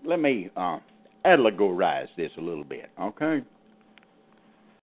words, let me allegorize this a little bit, okay?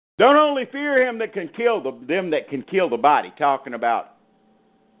 Don't only fear him that can kill them that can kill the body, talking about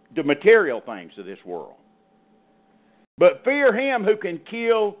the material things of this world. But fear him who can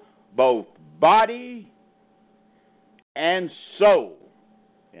kill both body and soul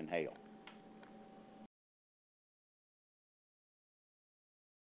in hell.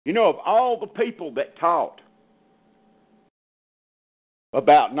 You know, of all the people that taught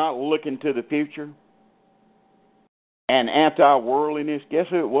about not looking to the future and anti-worldliness, guess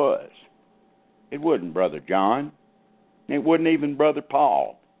who it was? It wasn't Brother John. It wasn't even Brother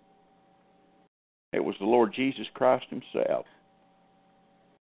Paul. It was the Lord Jesus Christ himself.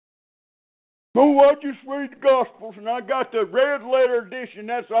 Oh, I just read the Gospels and I got the red letter edition,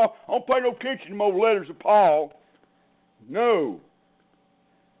 that's all. I don't pay no attention to more letters of Paul. No.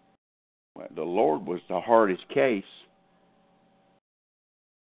 Well, the Lord was the hardest case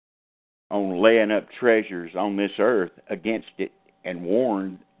on laying up treasures on this earth against it and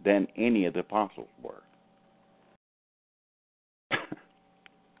warned than any of the apostles were.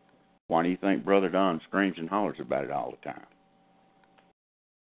 Why do you think Brother Don screams and hollers about it all the time?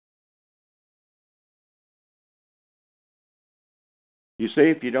 You see,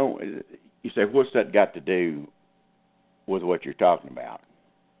 if you don't, you say, what's that got to do with what you're talking about?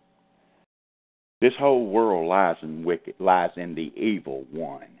 This whole world lies in the evil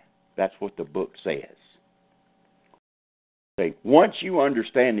one. That's what the book says. See, once you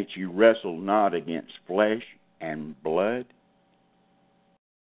understand that you wrestle not against flesh and blood,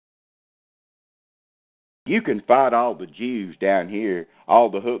 you can fight all the Jews down here, all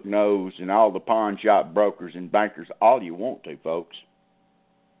the hook-nosed and all the pawn shop brokers and bankers, all you want to, folks.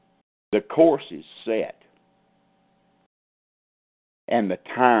 The course is set, and the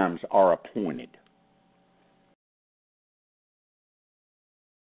times are appointed.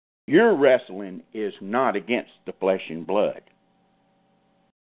 Your wrestling is not against the flesh and blood.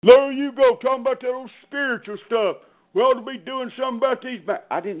 There you go, talking about that old spiritual stuff. We ought to be doing something about these.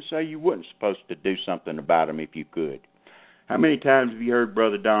 I didn't say you wasn't supposed to do something about them if you could. How many times have you heard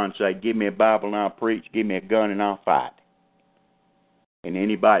Brother Don say, give me a Bible and I'll preach, give me a gun and I'll fight? And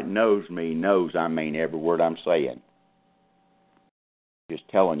anybody that knows me knows I mean every word I'm saying. Just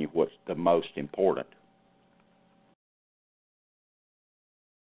telling you what's the most important.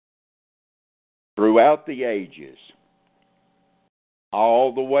 Throughout the ages,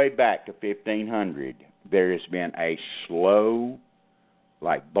 all the way back to 1500, there has been a slow,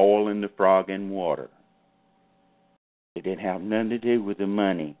 like boiling the frog in water. It didn't have nothing to do with the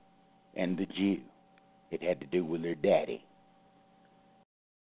money and the Jew. It had to do with their daddy.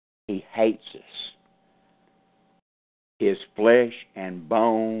 He hates us. His flesh and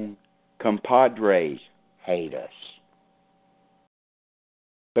bone compadres hate us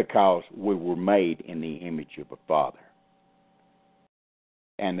because we were made in the image of a Father.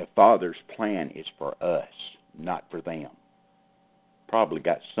 And the Father's plan is for us, not for them. Probably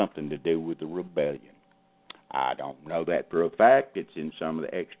got something to do with the rebellion. I don't know that for a fact. It's in some of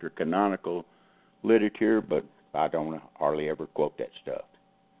the extra canonical literature, but I don't hardly ever quote that stuff.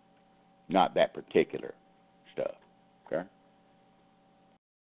 Not that particular stuff, okay?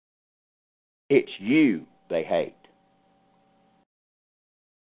 It's you they hate.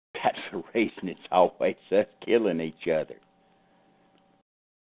 That's the reason it's always us killing each other.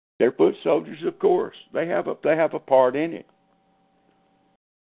 They're foot soldiers, of course. They have a part in it.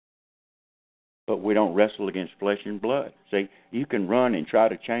 But we don't wrestle against flesh and blood. See, you can run and try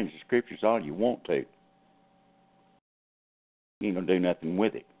to change the scriptures all you want to. You ain't going to do nothing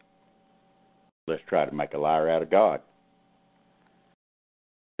with it. Let's try to make a liar out of God.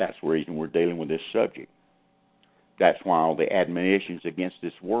 That's the reason we're dealing with this subject. That's why all the admonitions against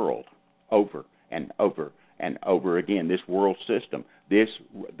this world, over and over and over again, this world system,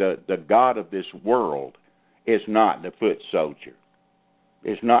 the God of this world is not the foot soldier.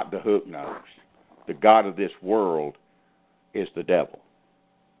 It's not the hook nose. The God of this world is the devil,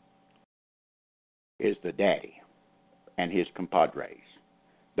 is the daddy and his compadres.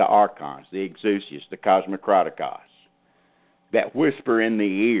 The archons, the exousias, the cosmocraticos, that whisper in the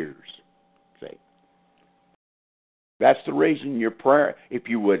ears. See, that's the reason your prayer. If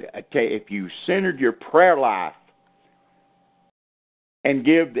you centered your prayer life and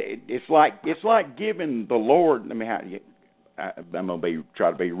it's like giving the Lord. I'm going to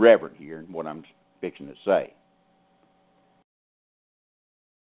try to be reverent here in what I'm fixing to say.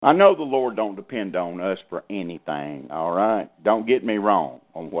 I know the Lord don't depend on us for anything, all right? Don't get me wrong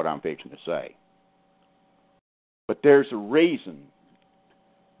on what I'm fixing to say. But there's a reason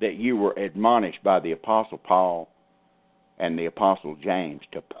that you were admonished by the Apostle Paul and the Apostle James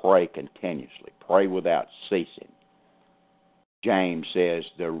to pray continuously, pray without ceasing. James says,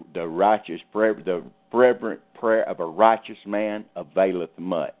 the fervent prayer of a righteous man availeth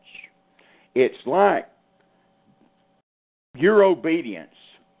much. It's like your obedience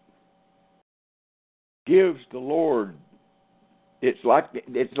gives the Lord, it's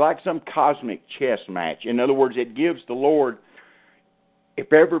like some cosmic chess match. In other words, it gives the Lord,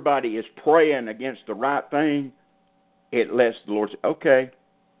 if everybody is praying against the right thing, it lets the Lord say, okay,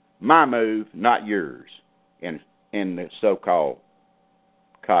 my move, not yours, in the so-called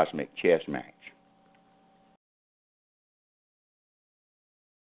cosmic chess match.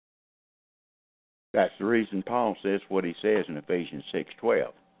 That's the reason Paul says what he says in Ephesians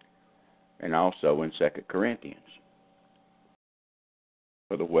 6:12, and also in 2 Corinthians.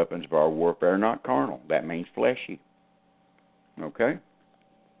 For the weapons of our warfare are not carnal. That means fleshy. Okay?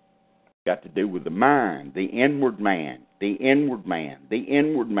 Got to do with the mind, the inward man, the inward man, the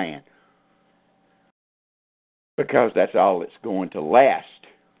inward man. Because that's all that's going to last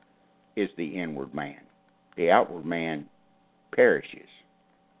is the inward man. The outward man perishes.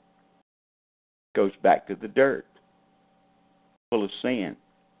 Goes back to the dirt, full of sin.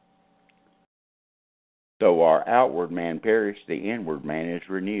 So our outward man perished, the inward man is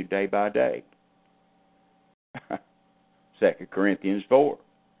renewed day by day. 2 Corinthians 4.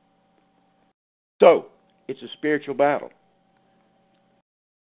 So, it's a spiritual battle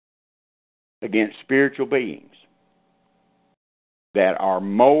against spiritual beings that are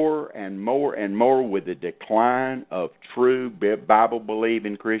more and more and more, with the decline of true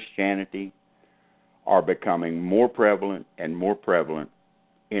Bible-believing Christianity, are becoming more prevalent and more prevalent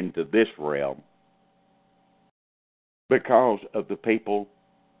into this realm because of the people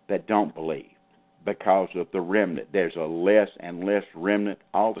that don't believe, because of the remnant. There's a less and less remnant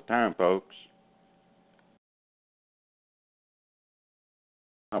all the time, folks.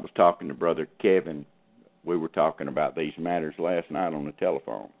 I was talking to Brother Kevin. We were talking about these matters last night on the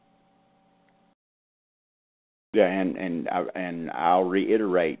telephone. Yeah, and I'll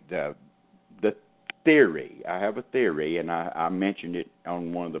reiterate the theory. I have a theory, and I mentioned it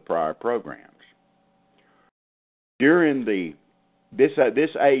on one of the prior programs. During this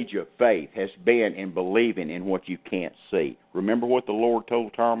age of faith has been in believing in what you can't see. Remember what the Lord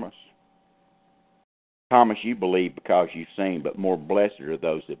told Thomas? Thomas, you believe because you've seen, but more blessed are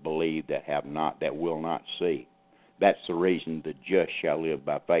those that believe that have not, that will not see. That's the reason the just shall live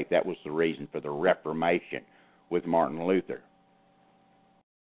by faith. That was the reason for the Reformation with Martin Luther.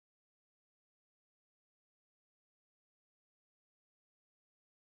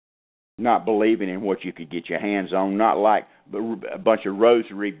 Not believing in what you could get your hands on, not like a bunch of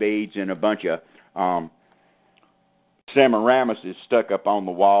rosary beads and a bunch of Semiramis is stuck up on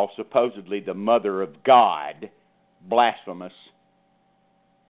the wall, supposedly the mother of God, blasphemous.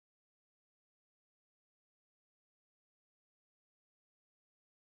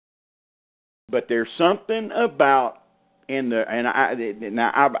 But there's something about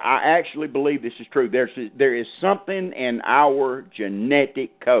I actually believe this is true. There is something in our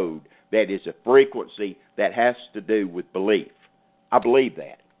genetic code that is a frequency that has to do with belief. I believe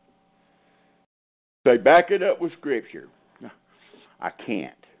that. Say, back it up with Scripture. I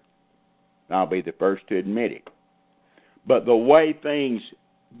can't. I'll be the first to admit it. But the way things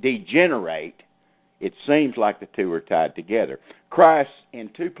degenerate, it seems like the two are tied together. Christ,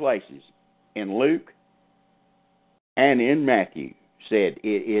 in two places, in Luke and in Matthew, said it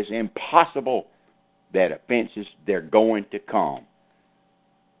is impossible that offenses, they're going to come.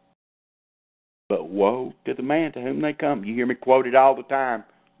 But woe to the man to whom they come. You hear me quoted all the time.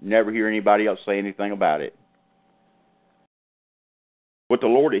 Never hear anybody else say anything about it. What the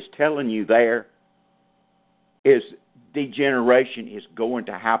Lord is telling you there is degeneration is going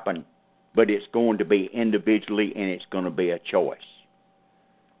to happen, but it's going to be individually and it's going to be a choice.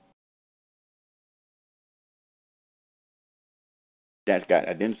 I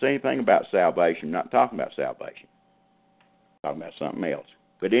didn't say anything about salvation. I'm not talking about salvation. I'm talking about something else.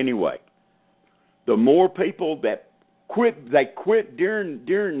 But anyway, the more people that quit during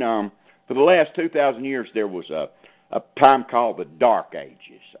for the last 2,000 years, there was a time called the Dark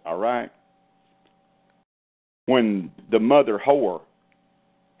Ages, all right? When the mother whore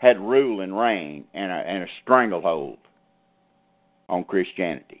had rule and reign and a stranglehold on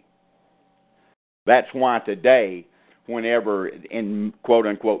Christianity. That's why today, whenever in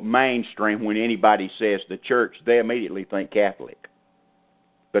quote-unquote mainstream, when anybody says the church, they immediately think Catholic.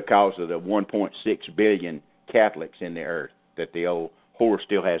 because of the 1.6 billion Catholics in the earth that the old whore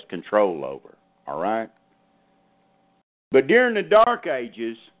still has control over. All right? But during the Dark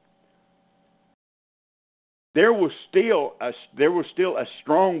Ages, there was still a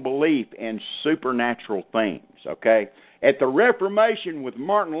strong belief in supernatural things, okay? At the Reformation with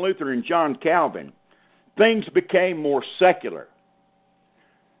Martin Luther and John Calvin, things became more secular.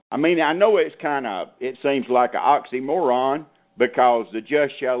 I mean, I know it seems like an oxymoron, because the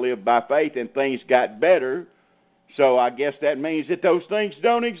just shall live by faith, and things got better. So I guess that means that those things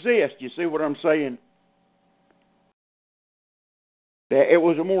don't exist. You see what I'm saying? It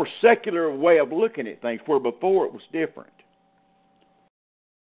was a more secular way of looking at things, where before it was different.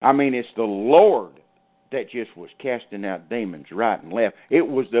 I mean, it's the Lord that just was casting out demons right and left. It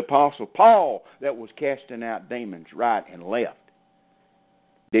was the Apostle Paul that was casting out demons right and left.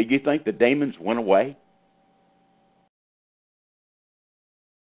 Did you think the demons went away?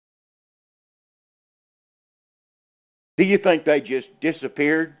 Do you think they just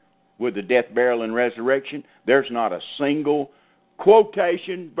disappeared with the death, burial, and resurrection? There's not a single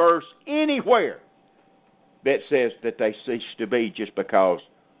quotation verse anywhere that says that they ceased to be just because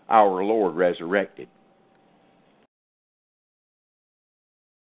our Lord resurrected.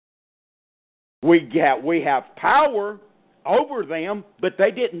 We have power over them, but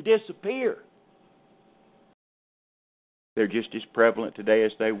they didn't disappear. They're just as prevalent today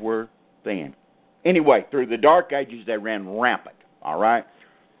as they were then. Anyway, through the Dark Ages, they ran rampant, all right?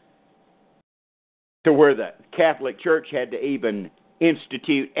 To where the Catholic Church had to even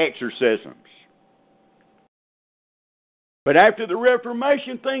institute exorcisms. But after the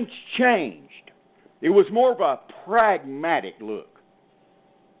Reformation, things changed. It was more of a pragmatic look.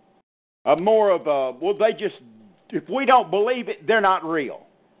 More of a, if we don't believe it, they're not real.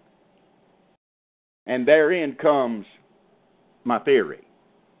 And therein comes my theory.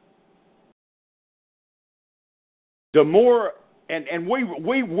 The more, and we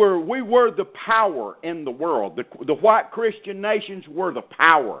were the power in the world. The white Christian nations were the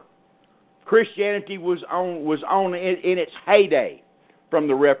power. Christianity was on in its heyday from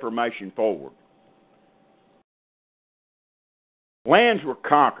the Reformation forward. Lands were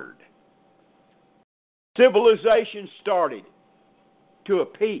conquered. Civilization started to a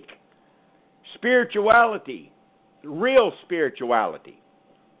peak. Spirituality, real spirituality,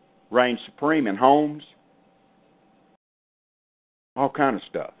 reigned supreme in homes. All kind of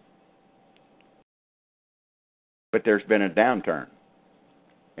stuff. But there's been a downturn.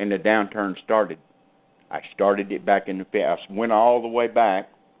 And the downturn started. I started it back in the... I went all the way back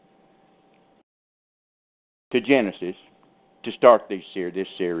to Genesis to start this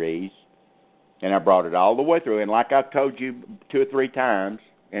series. And I brought it all the way through. And like I've told you 2 or 3 times,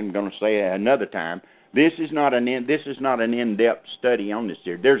 and I'm going to say it another time, this is not an in-depth study on this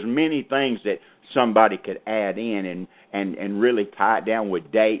series. There's many things that somebody could add in and really tie it down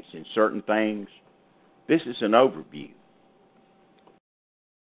with dates and certain things. This is an overview.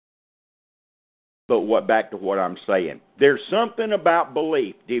 But back to what I'm saying. There's something about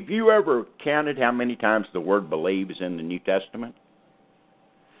belief. Have you ever counted how many times the word believe is in the New Testament?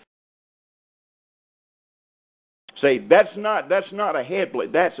 See, that's not a head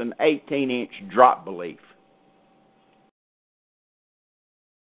belief. That's an 18-inch drop belief.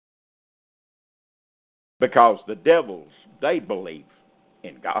 Because the devils, they believe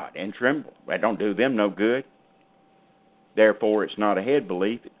in God and tremble. That don't do them no good. Therefore, it's not a head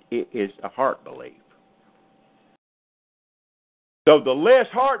belief. It is a heart belief. So the less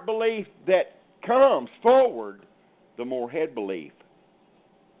heart belief that comes forward, the more head belief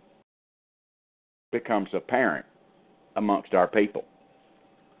becomes apparent amongst our people.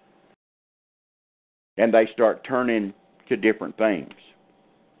 And they start turning to different things.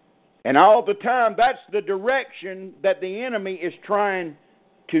 And all the time, that's the direction that the enemy is trying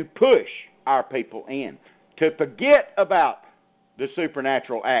to push our people in. To forget about the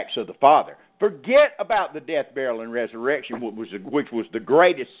supernatural acts of the Father. Forget about the death, burial, and resurrection, which was the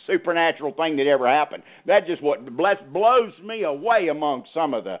greatest supernatural thing that ever happened. That just what blows me away among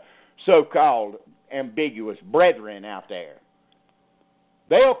some of the so-called ambiguous brethren out there.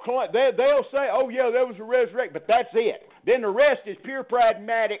 They'll say, oh yeah, there was a resurrection, but that's it. Then the rest is pure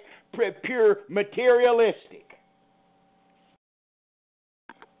pragmatic, pure materialistic.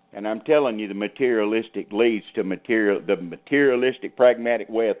 And I'm telling you, the materialistic pragmatic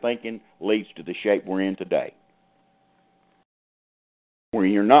way of thinking leads to the shape we're in today. When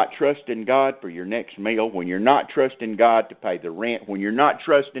you're not trusting God for your next meal, when you're not trusting God to pay the rent, when you're not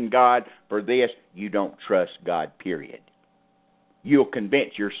trusting God for this, you don't trust God, period. You'll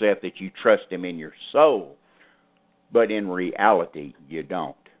convince yourself that you trust Him in your soul, but in reality, you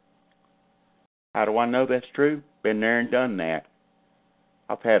don't. How do I know that's true? Been there and done that.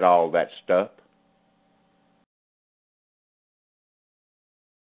 I've had all that stuff.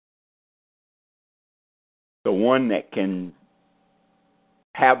 The one that can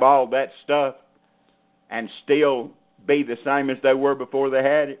have all that stuff and still be the same as they were before they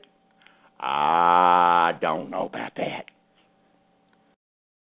had it, I don't know about that.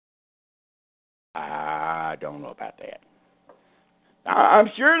 I don't know about that. I'm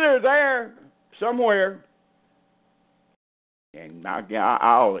sure they're there somewhere. And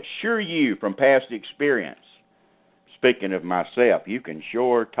I'll assure you from past experience, speaking of myself, you can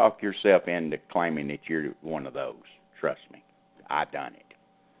sure talk yourself into claiming that you're one of those. Trust me. I've done it.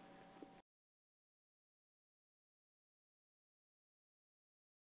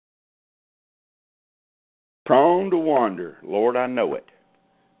 Prone to wander. Lord, I know it.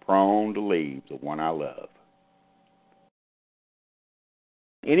 Prone to leave the one I love.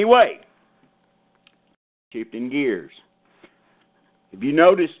 Anyway, shifting gears. Have you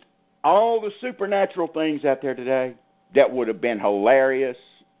noticed all the supernatural things out there today that would have been hilarious,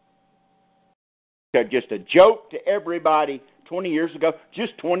 just a joke to everybody 20 years ago,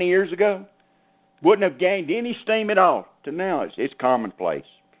 just 20 years ago, wouldn't have gained any steam at all? To now, it's commonplace.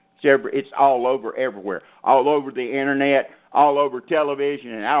 It's all over everywhere, all over the internet, all over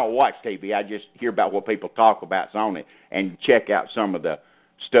television, and I don't watch TV. I just hear about what people talk about on it and check out some of the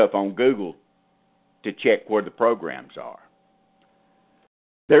stuff on Google to check where the programs are.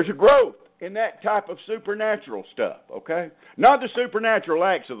 There's a growth in that type of supernatural stuff, okay? Not the supernatural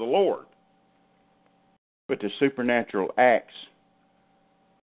acts of the Lord, but the supernatural acts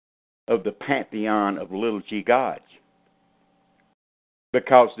of the pantheon of little g gods,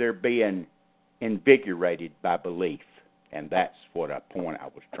 because they're being invigorated by belief, and that's what point I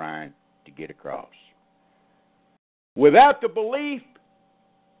was trying to get across. Without the belief,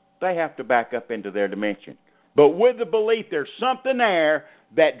 they have to back up into their dimension. But with the belief, there's something there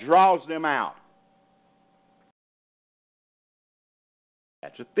that draws them out.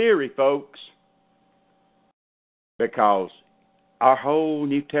 That's a theory, folks, because our whole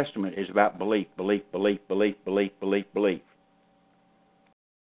New Testament is about belief, belief, belief, belief, belief, belief, belief.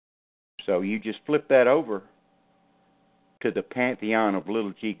 So you just flip that over to the pantheon of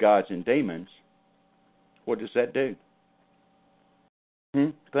little g gods and demons. What does that do?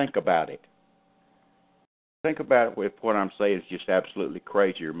 Think about it. Think about it if what I'm saying is just absolutely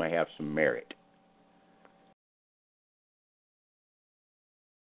crazy or may have some merit.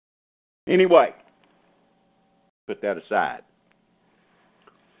 Anyway, put that aside.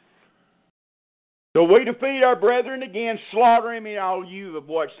 So we defeat our brethren again, slaughter him. All you have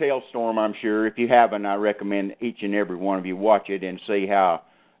watched Hailstorm, I'm sure. If you haven't, I recommend each and every one of you watch it and see how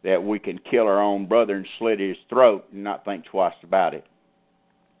that we can kill our own brother and slit his throat and not think twice about it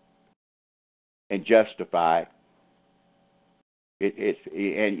and justify it.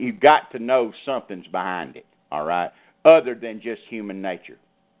 And you've got to know something's behind it, all right, other than just human nature,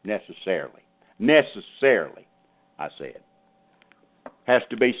 necessarily. Necessarily, I said. Has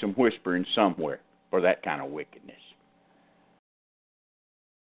to be some whispering somewhere for that kind of wickedness.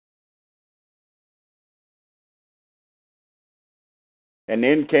 And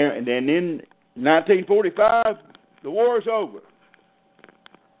then in 1945, the war's over.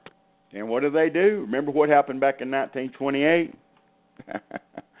 And what do? Remember what happened back in 1928?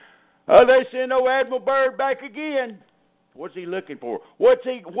 Oh, they send old Admiral Byrd back again. What's he looking for? What's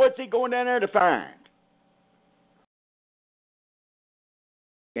he going down there to find?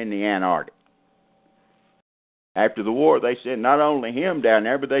 In the Antarctic. After the war, they sent not only him down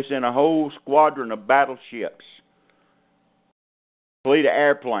there, but they sent a whole squadron of battleships, fleet of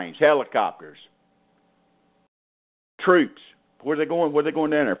airplanes, helicopters, troops. Where are they going? What are they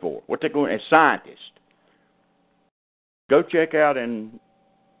going down there for? What are they going as scientists? Go check out and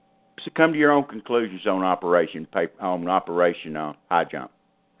come to your own conclusions on Operation High Jump.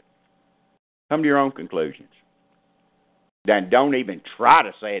 Come to your own conclusions. Then don't even try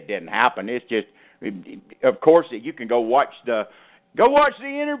to say it didn't happen. It's just, of course, you can go watch the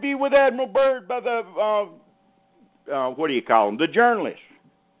interview with Admiral Byrd by the what do you call him? The journalist.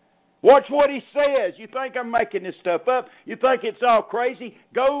 Watch what he says. You think I'm making this stuff up? You think it's all crazy?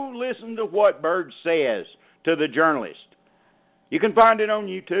 Go listen to what Byrd says to the journalist. You can find it on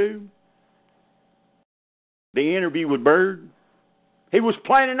YouTube. The interview with Byrd. He was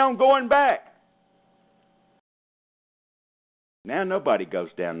planning on going back. Now nobody goes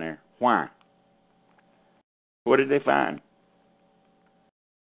down there. Why? What did they find?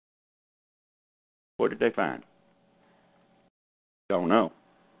 What did they find? Don't know.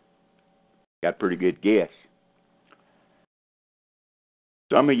 Got a pretty good guess.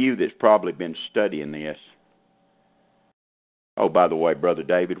 Some of you that's probably been studying this. Oh, by the way, Brother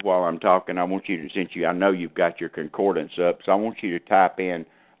David, while I'm talking, I want you to, since I know you've got your concordance up, so I want you to type in,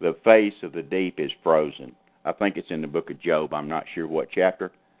 the face of the deep is frozen. I think it's in the book of Job. I'm not sure what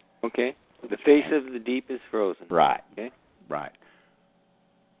chapter. Okay. The face of the deep is frozen. Right. Okay. Right.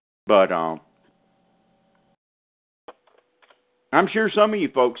 But I'm sure some of you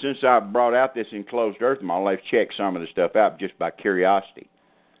folks, since I brought out this enclosed earth model, have checked some of the stuff out just by curiosity.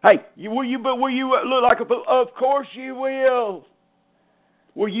 Hey, will you look like a fool? Of course you will.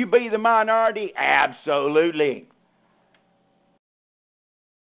 Will you be the minority? Absolutely.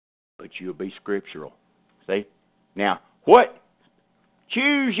 But you'll be scriptural. See? Now, what?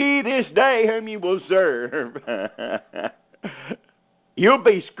 Choose ye this day whom you will serve. You'll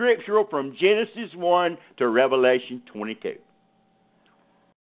be scriptural from Genesis 1 to Revelation 22.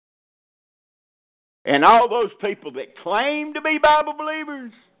 And all those people that claim to be Bible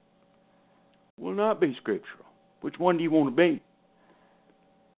believers will not be scriptural. Which one do you want to be?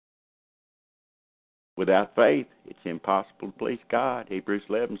 Without faith, it's impossible to please God. Hebrews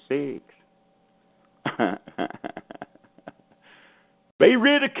 11:6. Be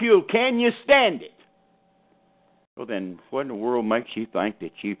ridiculed. Can you stand it? Well, then, what in the world makes you think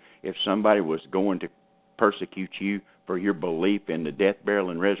that if somebody was going to persecute you for your belief in the death,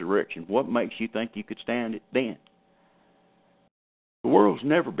 burial, and resurrection, what makes you think you could stand it then? The world's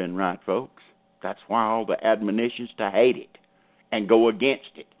never been right, folks. That's why all the admonitions to hate it and go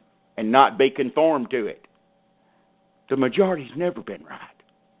against it and not be conformed to it. The majority's never been right.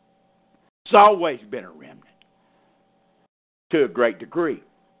 It's always been a remnant to a great degree,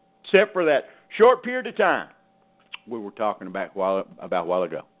 except for that short period of time we were talking about a while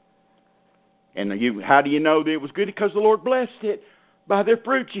ago. And how do you know that it was good? Because the Lord blessed it. By their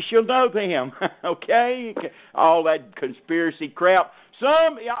fruits you shall know them. Okay? All that conspiracy crap.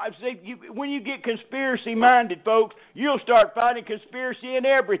 When you get conspiracy-minded, folks, you'll start finding conspiracy in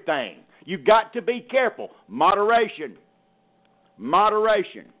everything. You've got to be careful. Moderation.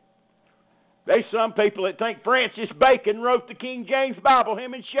 Moderation. There's some people that think Francis Bacon wrote the King James Bible,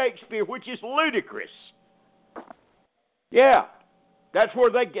 him and Shakespeare, which is ludicrous. Yeah. That's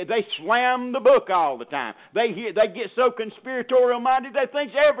where they slam the book all the time. They get so conspiratorial-minded they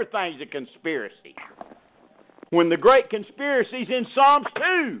think everything's a conspiracy. When the great conspiracy's in Psalms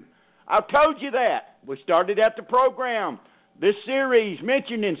 2. I've told you that. We started out the program, this series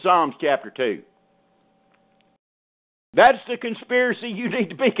mentioned in Psalms chapter 2. That's the conspiracy you need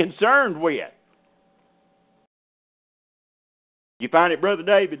to be concerned with. You find it, Brother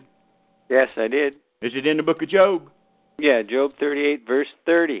David? Yes, I did. Is it in the book of Job? Yeah, Job 38, verse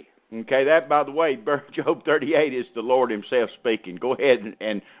 30. Okay, that, by the way, Job 38 is the Lord himself speaking. Go ahead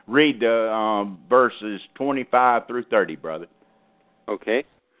and read the verses 25 through 30, brother. Okay.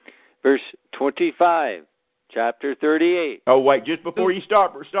 Verse 25, chapter 38. Oh, wait, just before you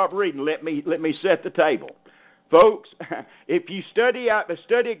stop reading, let me set the table. Folks, if you study,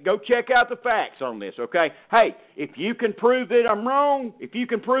 go check out the facts on this, okay? Hey, if you can prove that I'm wrong, if you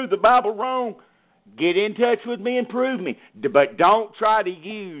can prove the Bible wrong, get in touch with me and prove me. But don't try to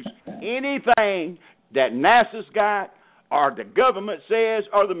use anything that NASA's got or the government says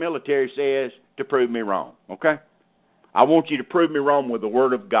or the military says to prove me wrong, okay? I want you to prove me wrong with the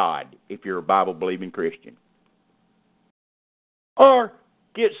Word of God if you're a Bible-believing Christian. Or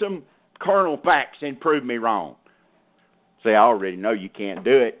get some carnal facts and prove me wrong. See, I already know you can't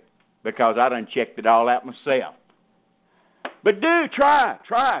do it because I done checked it all out myself. But try.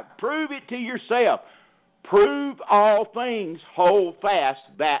 Prove it to yourself. Prove all things, hold fast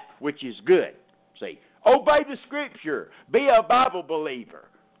that which is good. See, obey the Scripture. Be a Bible believer.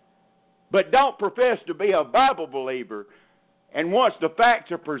 But don't profess to be a Bible believer, and once the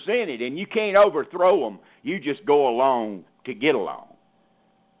facts are presented and you can't overthrow them, you just go along to get along.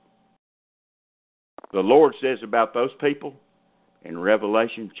 The Lord says about those people in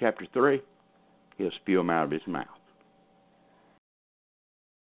Revelation chapter 3, He'll spew them out of His mouth.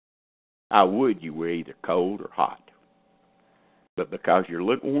 I would you were either cold or hot. But because you're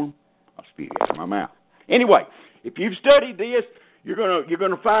lukewarm, I'll spew you out of my mouth. Anyway, if you've studied this, you're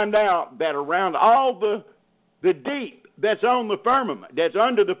gonna find out that around all the deep that's on the firmament, that's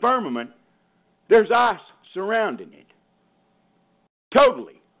under the firmament, there's ice surrounding it.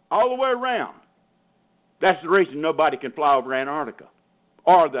 Totally. All the way around. That's the reason nobody can fly over Antarctica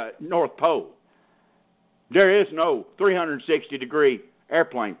or the North Pole. There is no 360-degree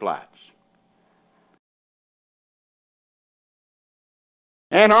airplane flights.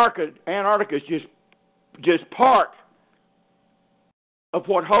 Antarctica is just part of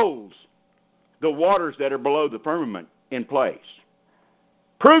what holds the waters that are below the firmament in place.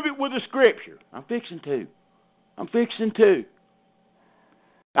 Prove it with the Scripture. I'm fixing to.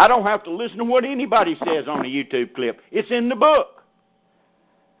 I don't have to listen to what anybody says on a YouTube clip. It's in the book.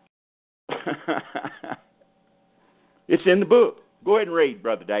 It's in the book. Go ahead and read,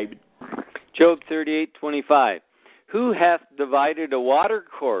 Brother David. Job 38:25. Who hath divided a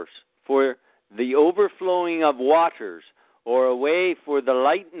watercourse for the overflowing of waters, or a way for the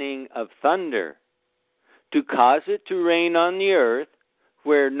lightning of thunder, to cause it to rain on the earth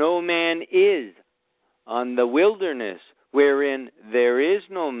where no man is, on the wilderness wherein there is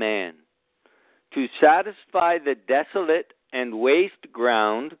no man, to satisfy the desolate and waste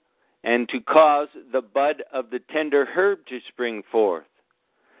ground, and to cause the bud of the tender herb to spring forth?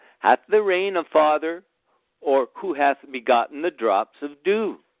 Hath the rain a father, or who hath begotten the drops of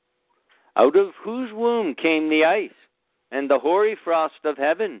dew? Out of whose womb came the ice, and the hoary frost of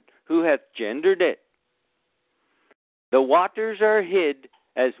heaven? Who hath gendered it? The waters are hid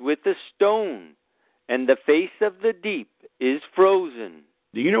as with a stone, and the face of the deep is frozen.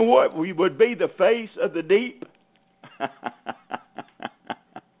 Do you know what would be the face of the deep?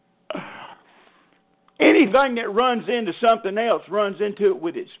 Anything that runs into something else runs into it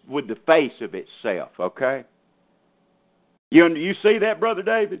with the face of itself, okay? You see that, Brother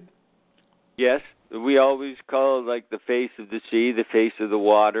David? Yes, we always call like the face of the sea, the face of the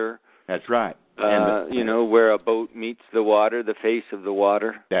water. That's right. Where a boat meets the water, the face of the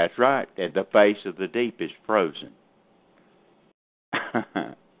water. That's right. And the face of the deep is frozen.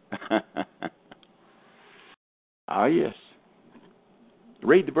 Ah, yes.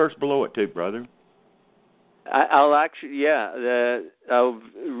 Read the verse below it too, brother. I'll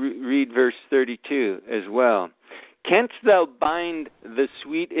read verse 32 as well. Canst thou bind the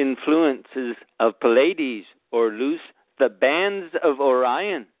sweet influences of Pleiades, or loose the bands of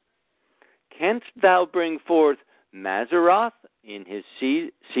Orion? Canst thou bring forth Mazzaroth in his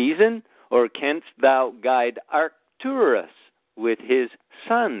season, or canst thou guide Arcturus with his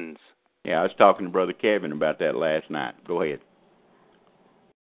sons? Yeah, I was talking to Brother Kevin about that last night. Go ahead.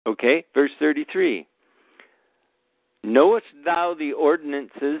 Okay, verse 33. Knowest thou the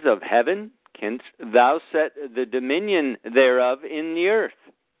ordinances of heaven? Canst thou set the dominion thereof in the earth?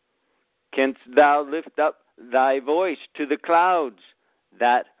 Canst thou lift up thy voice to the clouds,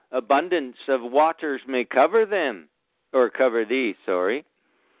 that abundance of waters may cover them? Or cover thee, sorry.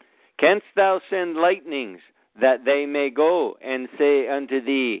 Canst thou send lightnings, that they may go and say unto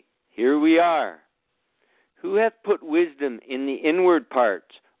thee, Here we are? Who hath put wisdom in the inward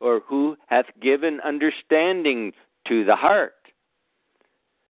parts, or who hath given understanding to the heart?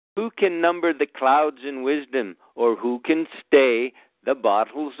 Who can number the clouds in wisdom, or who can stay the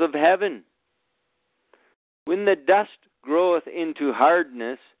bottles of heaven? When the dust groweth into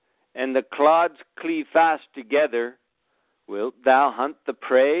hardness, and the clods cleave fast together, wilt thou hunt the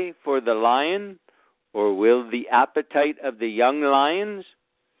prey for the lion, or will the appetite of the young lions?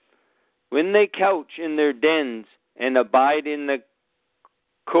 When they couch in their dens, and abide in the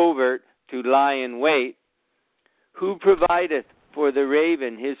covert to lie in wait, who provideth for the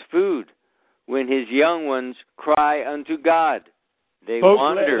raven his food, when his young ones cry unto God? They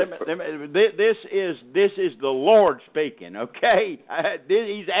wander. This is the Lord speaking, okay?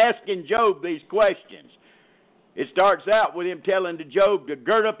 He's asking Job these questions. It starts out with him telling to Job to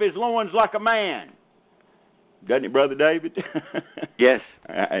gird up his loins like a man. Doesn't it, Brother David? Yes.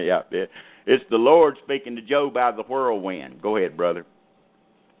 Yeah. It's the Lord speaking to Job out of the whirlwind. Go ahead, brother.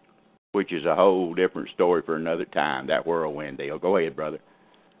 Which is a whole different story for another time, that whirlwind deal. Go ahead, brother.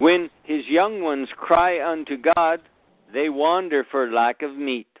 When his young ones cry unto God, they wander for lack of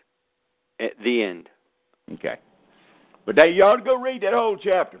meat. At the end. Okay. But you ought to go read that whole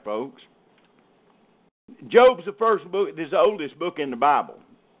chapter, folks. Job's the first book, it's the oldest book in the Bible.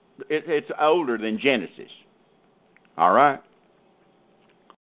 It's older than Genesis. All right?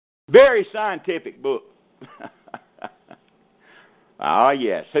 Very scientific book. Ah,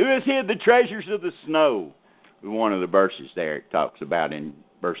 yes. Who has hid the treasures of the snow? One of the verses there it talks about in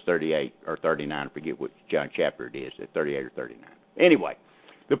verse 38 or 39. I forget which John chapter it is, 38 or 39. Anyway,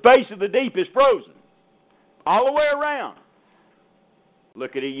 the face of the deep is frozen all the way around.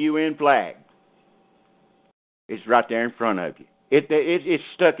 Look at a UN flag. It's right there in front of you. It's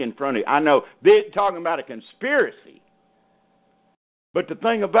stuck in front of you. I know, they're talking about a conspiracy. But the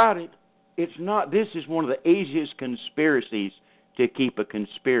thing about it, it's not. This is one of the easiest conspiracies to keep a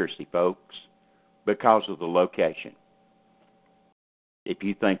conspiracy, folks, because of the location. If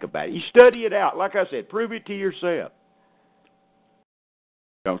you think about it. You study it out. Like I said, prove it to yourself.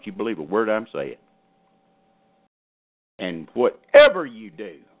 Don't you believe a word I'm saying? And whatever you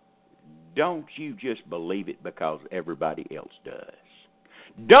do, don't you just believe it because everybody else does.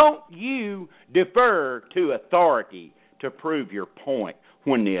 Don't you defer to authority to prove your point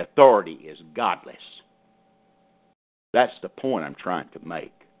when the authority is godless. That's the point I'm trying to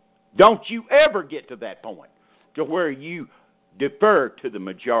make. Don't you ever get to that point to where you defer to the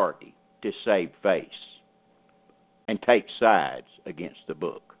majority to save face and take sides against the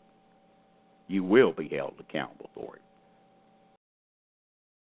book. You will be held accountable for it.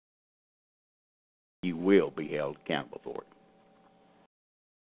 You will be held accountable for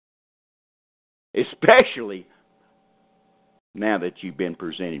it. Especially now that you've been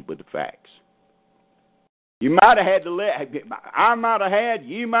presented with the facts. You might have had I might have had,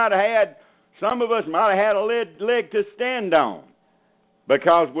 you might have had, some of us might have had a leg to stand on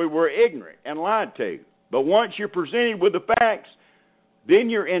because we were ignorant and lied to. But once you're presented with the facts, then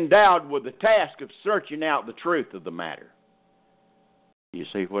you're endowed with the task of searching out the truth of the matter. You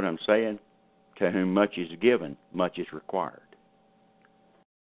see what I'm saying? To whom much is given, much is required.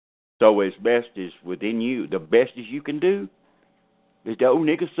 So as best as within you, the best as you can do, as the old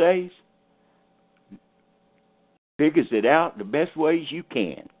nigga says, figures it out the best ways you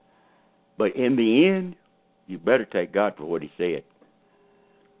can. But in the end, you better take God for what He said.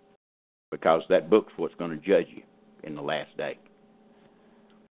 Because that book's what's going to judge you in the last day.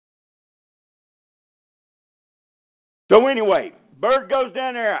 So anyway, Bird goes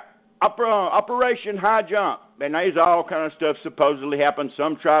down there, Operation High Jump. And there's all kind of stuff supposedly happened.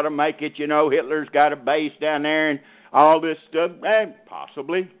 Some try to make it, Hitler's got a base down there and all this stuff.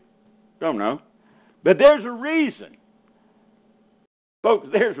 Possibly. Don't know. But there's a reason. Folks,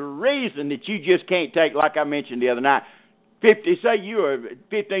 there's a reason that you just can't take, like I mentioned the other night, say you are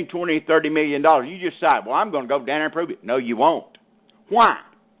 $15, $20, $30 million. You just decide, well, I'm going to go down there and prove it. No, you won't. Why?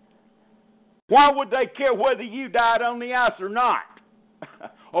 Why would they care whether you died on the ice or not?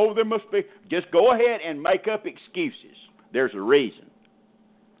 Oh, there must be. Just go ahead and make up excuses. There's a reason.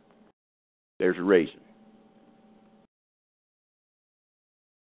 There's a reason.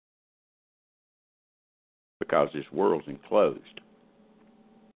 Because this world's enclosed.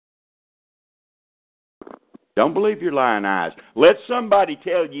 Don't believe your lying eyes. Let somebody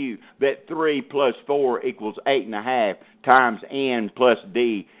tell you that 3 plus 4 equals 8.5 times N plus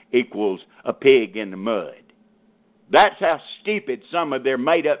D equals a pig in the mud. That's how stupid some of their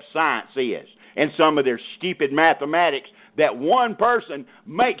made-up science is, and some of their stupid mathematics that one person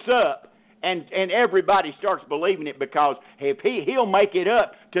makes up, and everybody starts believing it because if he'll make it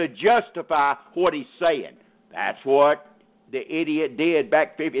up to justify what he's saying. That's what the idiot did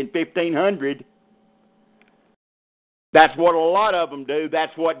back in 1500. That's what a lot of them do.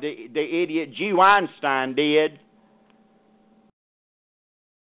 That's what the idiot Jew Einstein did.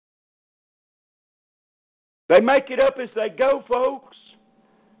 They make it up as they go, folks.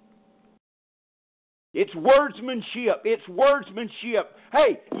 It's wordsmanship. It's wordsmanship.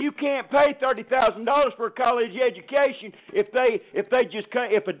 Hey, you can't pay $30,000 for a college education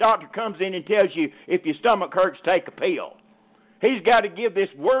if a doctor comes in and tells you if your stomach hurts, take a pill. He's got to give this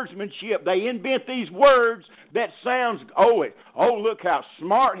wordsmanship. They invent these words that sounds, look how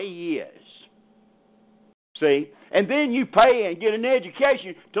smart he is. See? And then you pay and get an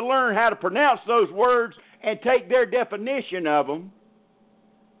education to learn how to pronounce those words and take their definition of them.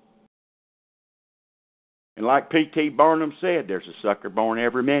 And like P.T. Barnum said, there's a sucker born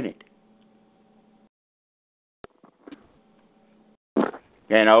every minute.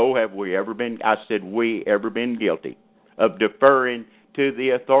 And have we ever been guilty of deferring to the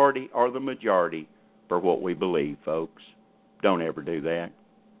authority or the majority for what we believe, folks? Don't ever do that.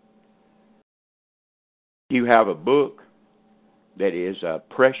 You have a book that is a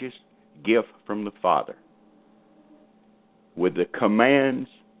precious gift from the Father with the commands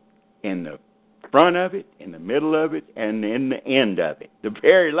in the front of it, in the middle of it, and in the end of it. The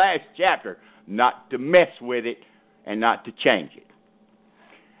very last chapter, not to mess with it and not to change it.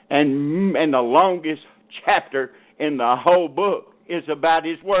 And the longest chapter in the whole book is about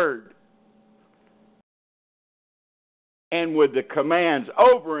His Word. And with the commands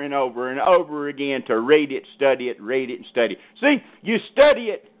over and over and over again to read it, study it, read it, and study it. See, you study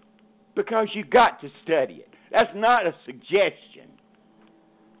it because you got to study it. That's not a suggestion.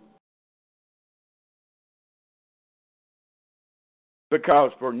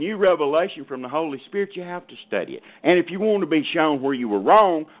 Because for new revelation from the Holy Spirit, you have to study it. And if you want to be shown where you were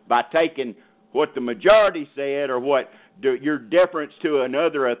wrong by taking what the majority said or what your deference to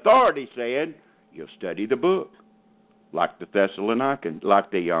another authority said, you'll study the book. Like the Thessalonians,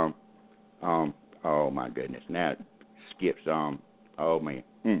 like the, oh my goodness, now it skips, not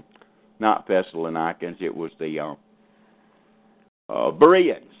Thessalonians, it was the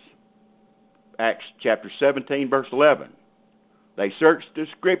Bereans. Acts chapter 17, verse 11. They searched the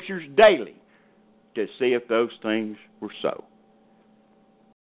Scriptures daily to see if those things were so.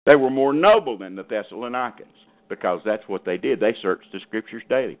 They were more noble than the Thessalonians because that's what they did. They searched the Scriptures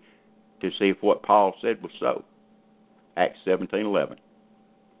daily to see if what Paul said was so. Acts 17:11.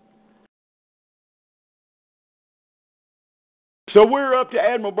 So we're up to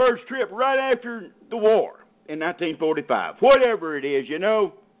Admiral Byrd's trip right after the war in 1945. Whatever it is,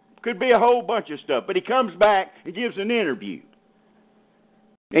 could be a whole bunch of stuff. But he comes back and gives an interview.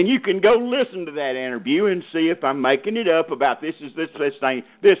 And you can go listen to that interview and see if I'm making it up about this thing.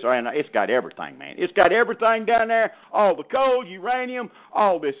 And it's got everything, man. It's got everything down there. All the coal, uranium,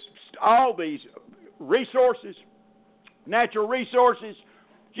 all these resources, natural resources,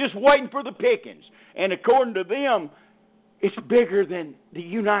 just waiting for the pickings. And according to them, it's bigger than the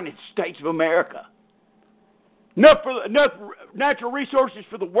United States of America. Enough natural resources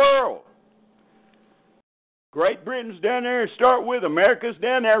for the world. Great Britain's down there to start with. America's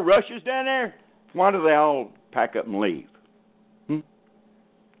down there. Russia's down there. Why do they all pack up and leave?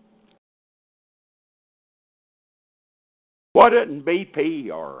 Why doesn't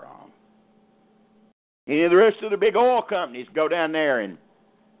BP or any of the rest of the big oil companies go down there and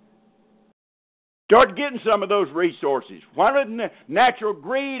start getting some of those resources? Why doesn't the natural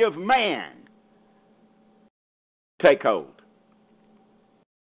greed of man take hold?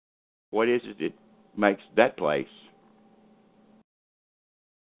 What is it that makes that place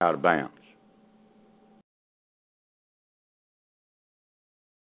out of bounds?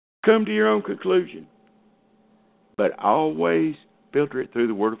 Come to your own conclusion, but always filter it through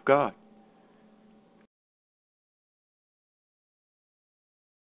the Word of God.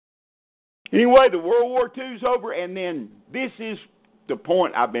 Anyway, the World War II's over, and then this is the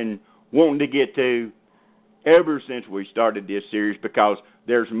point I've been wanting to get to ever since we started this series, because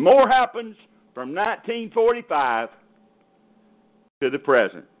there's more happens from 1945 to the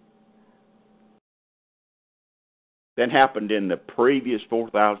present than happened in the previous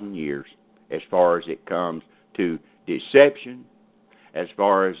 4,000 years as far as it comes to deception, as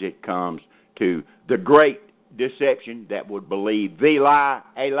far as it comes to the great deception that would believe a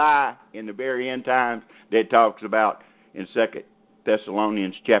lie in the very end times that talks about in 2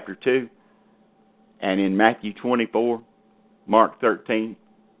 Thessalonians chapter 2 and in Matthew 24, Mark 13,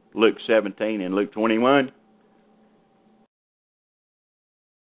 Luke 17, and Luke 21.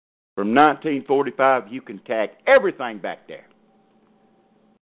 From 1945, you can tack everything back there.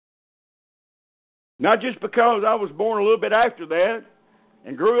 Not just because I was born a little bit after that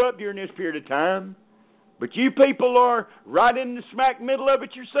and grew up during this period of time, but you people are right in the smack middle of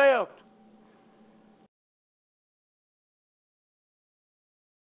it yourself.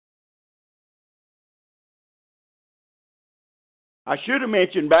 I should have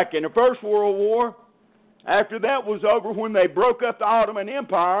mentioned back in the First World War, after that was over, when they broke up the Ottoman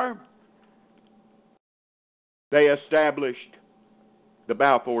Empire, they established the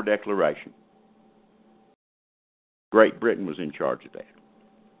Balfour Declaration. Great Britain was in charge of that.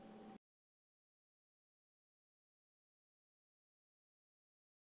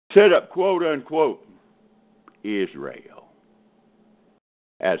 Set up, quote unquote, Israel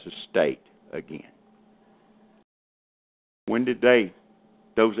as a state again. When did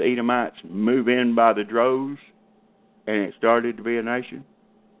those Edomites move in by the droves and it started to be a nation?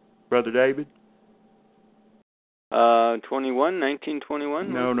 Brother David?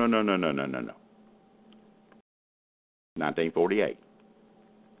 1921? No. 1948.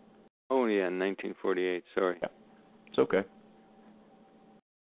 Oh, yeah, 1948. Sorry. Yeah. It's okay.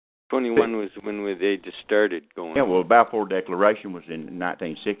 21 was when they just started going. Yeah, well, the Balfour Declaration was in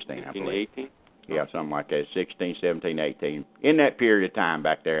 1916, I believe. 1918? Yeah, something like that, 16, 17, 18. In that period of time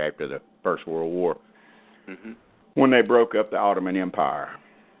back there after the First World War, when they broke up the Ottoman Empire.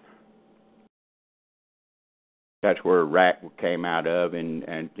 That's where Iraq came out of, and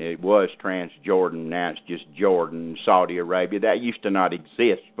it was Transjordan. Now it's just Jordan, Saudi Arabia. That used to not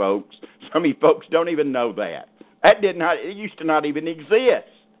exist, folks. Some of you folks don't even know that. It used to not even exist.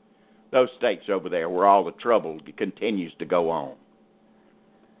 Those states over there where all the trouble continues to go on.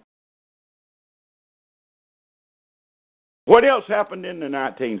 What else happened in the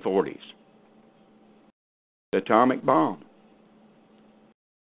 1940s? The atomic bomb.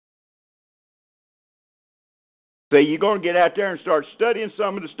 See, you're going to get out there and start studying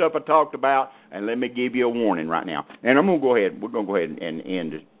some of the stuff I talked about, and let me give you a warning right now. And we're going to go ahead and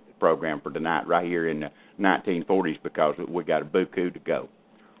end the program for tonight right here in the 1940s because we got a buku to go.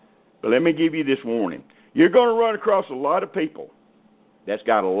 But let me give you this warning. You're going to run across a lot of people that's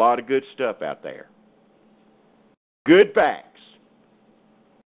got a lot of good stuff out there. Good facts.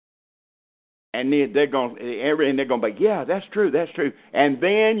 And then they're going to be, yeah, that's true. And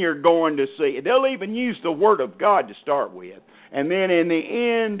then you're going to see, they'll even use the Word of God to start with. And then in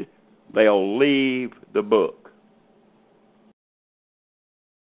the end, they'll leave the book.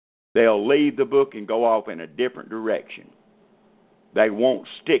 They'll leave the book and go off in a different direction. They won't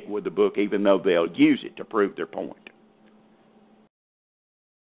stick with the book, even though they'll use it to prove their point.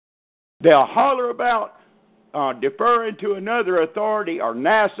 They'll holler about deferring to another authority, or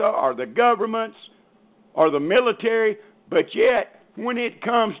NASA, or the governments, or the military, but yet, when it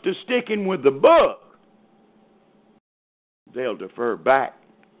comes to sticking with the book, they'll defer back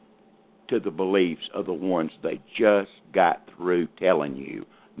to the beliefs of the ones they just got through telling you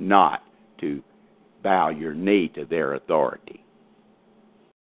not to bow your knee to their authority.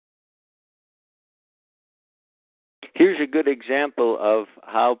 Here's a good example of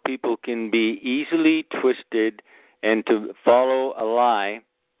how people can be easily twisted and to follow a lie.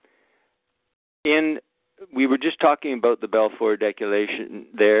 We were just talking about the Balfour Declaration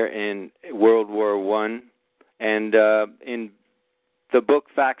there in World War I, and in the book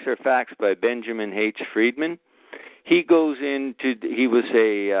Facts Are Facts by Benjamin H. Friedman, he was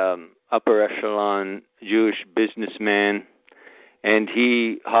a upper echelon Jewish businessman, and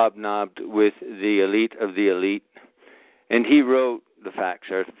he hobnobbed with the elite of the elite. And he wrote The Facts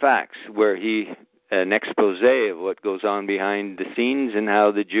Are Facts, where an expose of what goes on behind the scenes and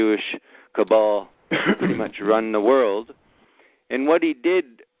how the Jewish cabal pretty much run the world. And what he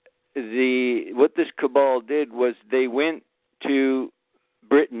did, what this cabal did was they went to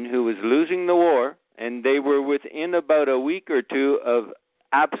Britain, who was losing the war, and they were within about a week or two of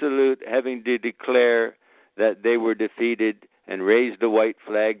absolute having to declare that they were defeated and raise the white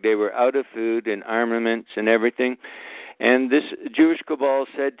flag. They were out of food and armaments and everything. And this Jewish cabal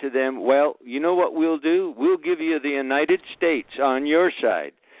said to them, well, you know what we'll do? We'll give you the United States on your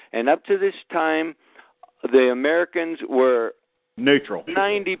side. And up to this time, the Americans were neutral,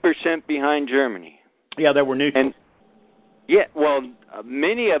 90% behind Germany. Yeah, they were neutral. And,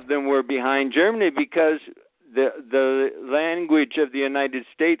 many of them were behind Germany because the language of the United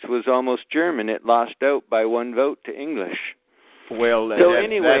States was almost German. It lost out by 1 vote to English. Well,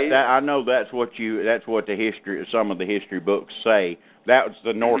 I know that's what some of the history books say. That was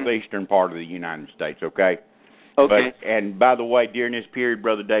the northeastern part of the United States, okay? Okay. And by the way, during this period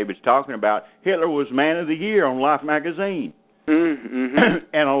Brother David's talking about, Hitler was Man of the Year on Life magazine. Mm-hmm.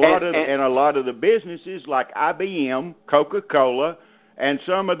 and a lot of the businesses like IBM, Coca-Cola, and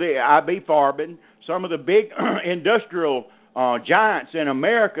some of the IB Farben, some of the big industrial giants in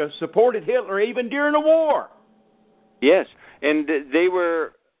America supported Hitler even during the war. Yes, and they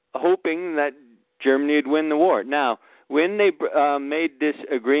were hoping that Germany would win the war. Now, when they made this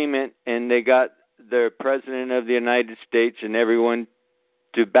agreement and they got the President of the United States and everyone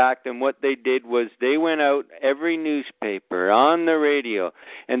to back them, what they did was they went out, every newspaper, on the radio,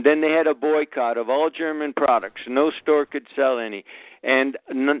 and then they had a boycott of all German products. No store could sell any. And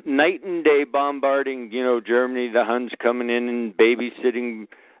night and day bombarding, Germany, the Huns coming in and babysitting,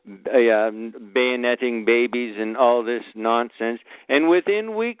 bayoneting babies and all this nonsense. And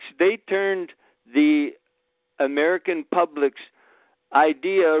within weeks, they turned the American public's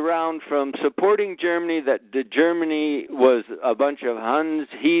idea around from supporting Germany, that Germany was a bunch of Huns,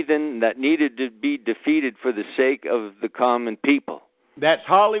 heathen, that needed to be defeated for the sake of the common people. That's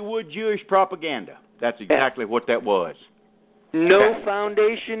Hollywood Jewish propaganda. That's exactly what that was. No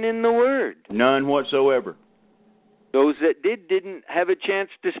foundation in the Word. None whatsoever. Those that didn't have a chance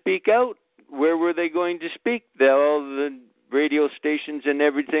to speak out. Where were they going to speak? All the radio stations and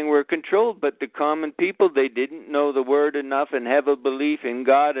everything were controlled, but the common people, they didn't know the Word enough and have a belief in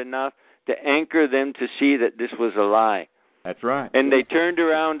God enough to anchor them to see that this was a lie. That's right. And they turned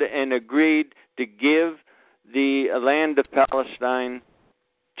around and agreed to give the land of Palestine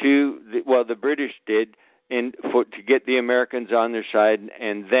to, the British did, to get the Americans on their side,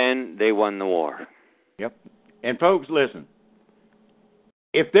 and then they won the war. Yep. And folks, listen.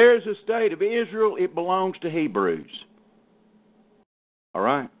 If there's a state of Israel, it belongs to Hebrews. All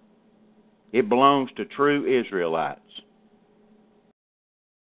right? It belongs to true Israelites.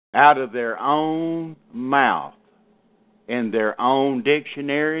 Out of their own mouth, in their own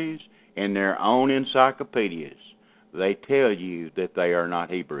dictionaries, in their own encyclopedias, they tell you that they are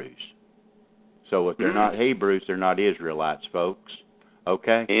not Hebrews. So if they're not Hebrews, they're not Israelites, folks.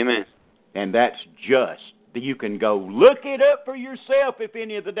 Okay? Amen. And that's just, you can go look it up for yourself if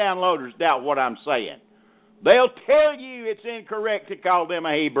any of the downloaders doubt what I'm saying. They'll tell you it's incorrect to call them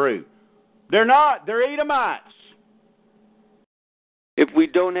a Hebrew. They're not. They're Edomites. If we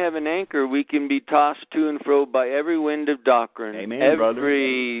don't have an anchor, we can be tossed to and fro by every wind of doctrine. Amen,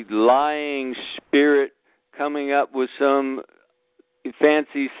 every lying spirit coming up with some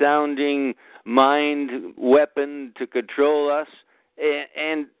fancy-sounding mind weapon to control us,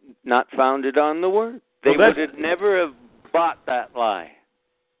 and not founded on the Word. They would have never have bought that lie.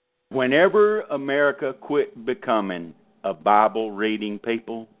 Whenever America quit becoming a Bible-reading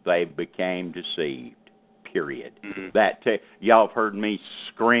people, they became deceived. Period. Mm-hmm. Y'all have heard me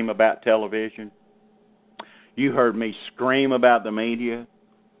scream about television. You heard me scream about the media.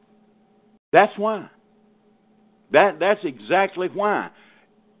 That's why. That's exactly why.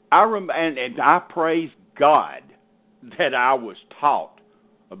 And I praise God that I was taught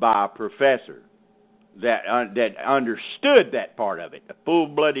by a professor that understood that part of it, a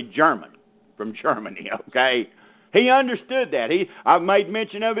full-blooded German from Germany. Okay. He understood that. I've made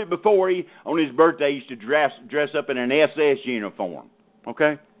mention of it before. On his birthday, he used to dress up in an SS uniform.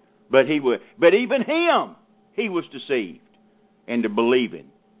 Okay, but even him, he was deceived into believing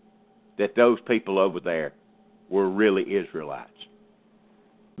that those people over there were really Israelites.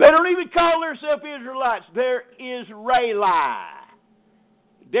 They don't even call themselves Israelites. They're Israeli.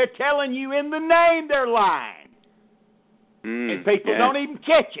 They're telling you in the name they're lying, and people don't even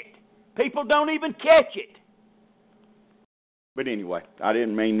catch it. People don't even catch it. But anyway, I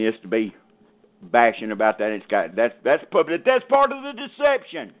didn't mean this to be bashing about that. That's part of the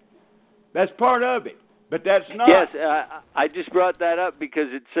deception. That's part of it. But that's not. Yes, I just brought that up because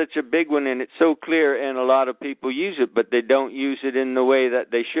it's such a big one and it's so clear, and a lot of people use it, but they don't use it in the way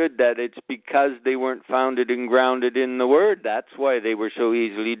that they should. That it's because they weren't founded and grounded in the Word. That's why they were so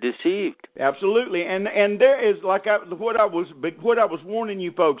easily deceived. Absolutely, and there is what I was warning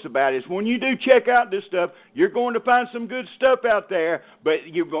you folks about is when you do check out this stuff, you're going to find some good stuff out there, but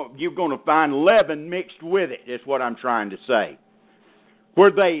you're going to find leaven mixed with it. Is what I'm trying to say. Where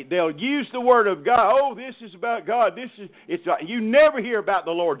they'll use the Word of God. Oh, this is about God. You never hear about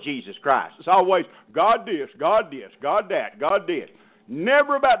the Lord Jesus Christ. It's always God this, God that, God this.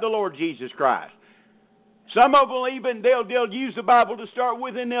 Never about the Lord Jesus Christ. Some of them they'll use the Bible to start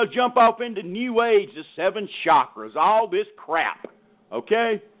with, and they'll jump off into New Age, the 7 chakras, all this crap.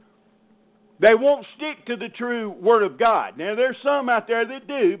 Okay? They won't stick to the true Word of God. Now, there's some out there that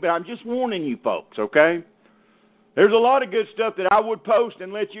do, but I'm just warning you folks, okay? There's a lot of good stuff that I would post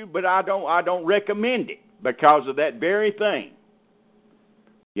and let you, but I don't recommend it because of that very thing.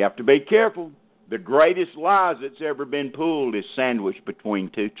 You have to be careful. The greatest lies that's ever been pulled is sandwiched between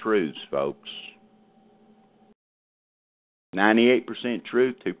two truths, folks. 98%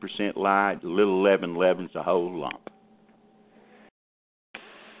 truth, 2% lie. A little leaven's a whole lump.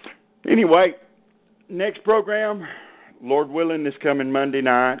 Anyway, next program, Lord willing, this coming Monday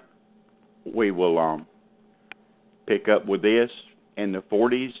night, we will pick up with this in the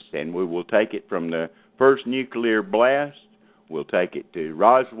 40s, and we will take it from the first nuclear blast. We'll take it to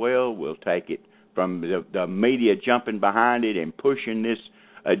Roswell. We'll take it from the media jumping behind it and pushing this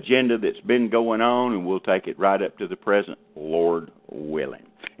agenda that's been going on, and we'll take it right up to the present, Lord willing.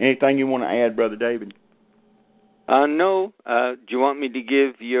 Anything you want to add, Brother David? No. Do you want me to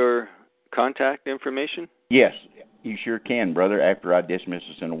give your contact information? Yes, you sure can, brother, after I dismiss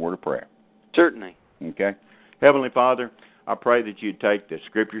us in a word of prayer. Certainly. Okay. Heavenly Father, I pray that you'd take the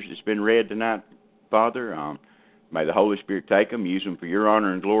scriptures that's been read tonight, Father. May the Holy Spirit take them, use them for your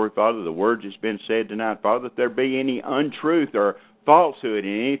honor and glory, Father. The words that's been said tonight, Father, if there be any untruth or falsehood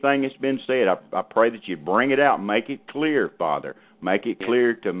in anything that's been said, I pray that you bring it out and make it clear, Father. Make it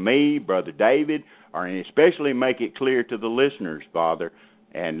clear to me, Brother David, and especially make it clear to the listeners, Father.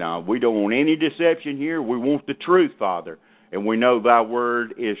 And we don't want any deception here. We want the truth, Father, and we know thy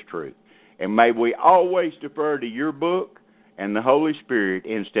word is truth. And may we always defer to your book and the Holy Spirit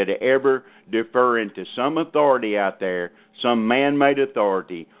instead of ever deferring to some authority out there, some man-made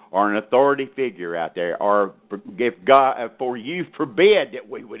authority, or an authority figure out there, or if God, for you forbid that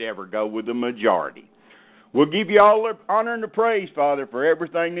we would ever go with the majority. We'll give you all the honor and the praise, Father, for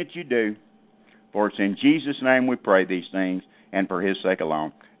everything that you do. For it's in Jesus' name we pray these things, and for his sake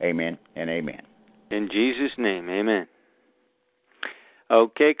alone. Amen and amen. In Jesus' name, amen.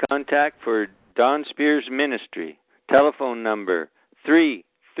 Okay, contact for Don Spears Ministry. Telephone number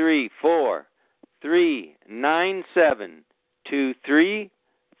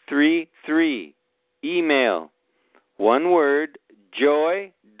 334-397-2333. Email, one word,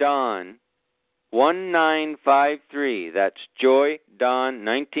 joydon1953. That's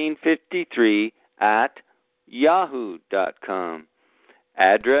joydon1953 at yahoo.com.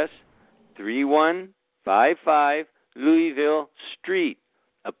 Address, 3155 Louisville Street,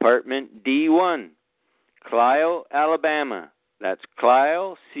 Apartment D1, Clio, Alabama, That's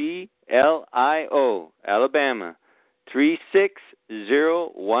Clio, C-L-I-O, Alabama,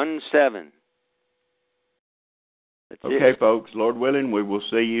 36017. That's okay, it. folks, Lord willing, we will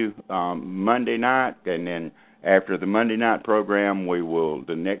see you Monday night, and then after the Monday night program,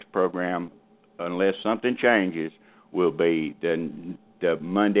 the next program, unless something changes, will be the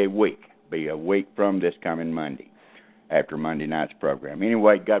Monday week, be a week from this coming Monday, after Monday night's program.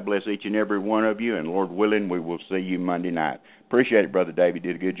 Anyway, God bless each and every one of you, and Lord willing, we will see you Monday night. Appreciate it, Brother Dave. You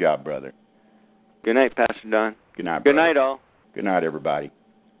did a good job, brother. Good night, Pastor Don. Good night, Good brother. night, all. Good night, everybody.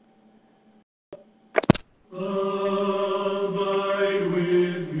 Abide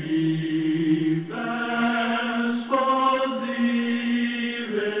with me, fast falls the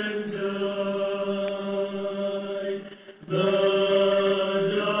eventide. The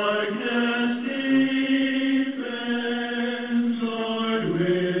darkness deepens, Lord,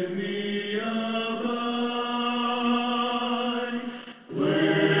 with me abide.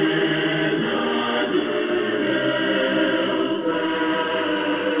 When other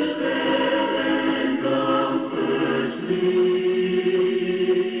helpers fail and comforts me,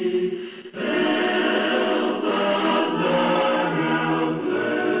 help of the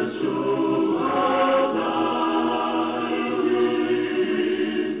helpless, so abide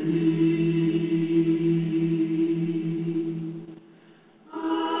with me. I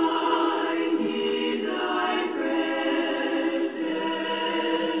need thy presence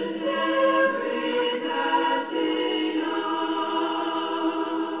every passing hour.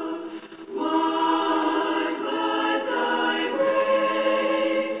 Why but thy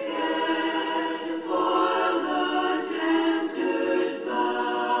grace can for the tempter's bow?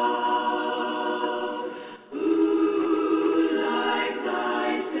 Who like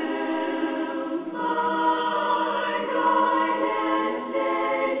thyself, my guide and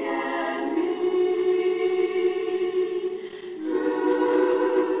stay can be?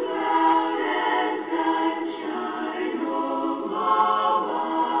 Through cloud and sunshine, oh,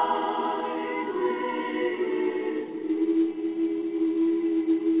 abide with me.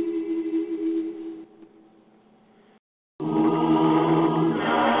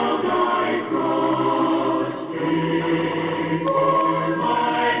 Thou thy cross take for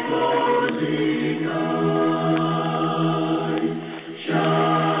my closing night.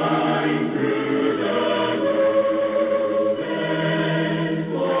 Shine through the gloom and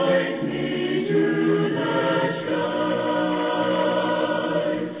point me to the sky.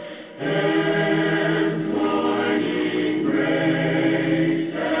 And morning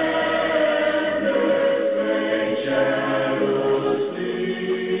breaks and earth's gray shadows flee.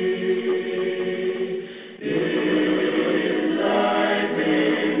 In thy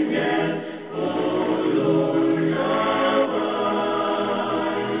vineyard, O Lord, abide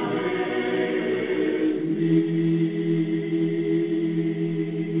with me.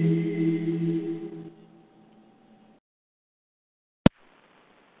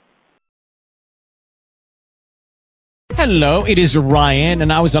 Hello, it is Ryan,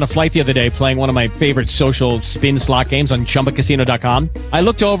 and I was on a flight the other day playing one of my favorite social spin slot games on ChumbaCasino.com. I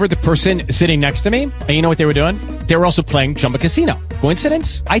looked over at the person sitting next to me, and you know what they were doing? They were also playing Chumba Casino.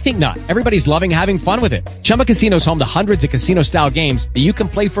 Coincidence? I think not. Everybody's loving having fun with it. Chumba Casino is home to hundreds of casino-style games that you can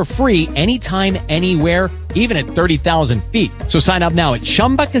play for free anytime, anywhere, even at 30,000 feet. So sign up now at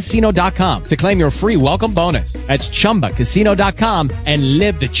ChumbaCasino.com to claim your free welcome bonus. That's ChumbaCasino.com and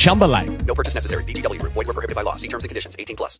live the Chumba life. No purchase necessary. VGW Group. Void where prohibited by law. See terms and conditions. 18+.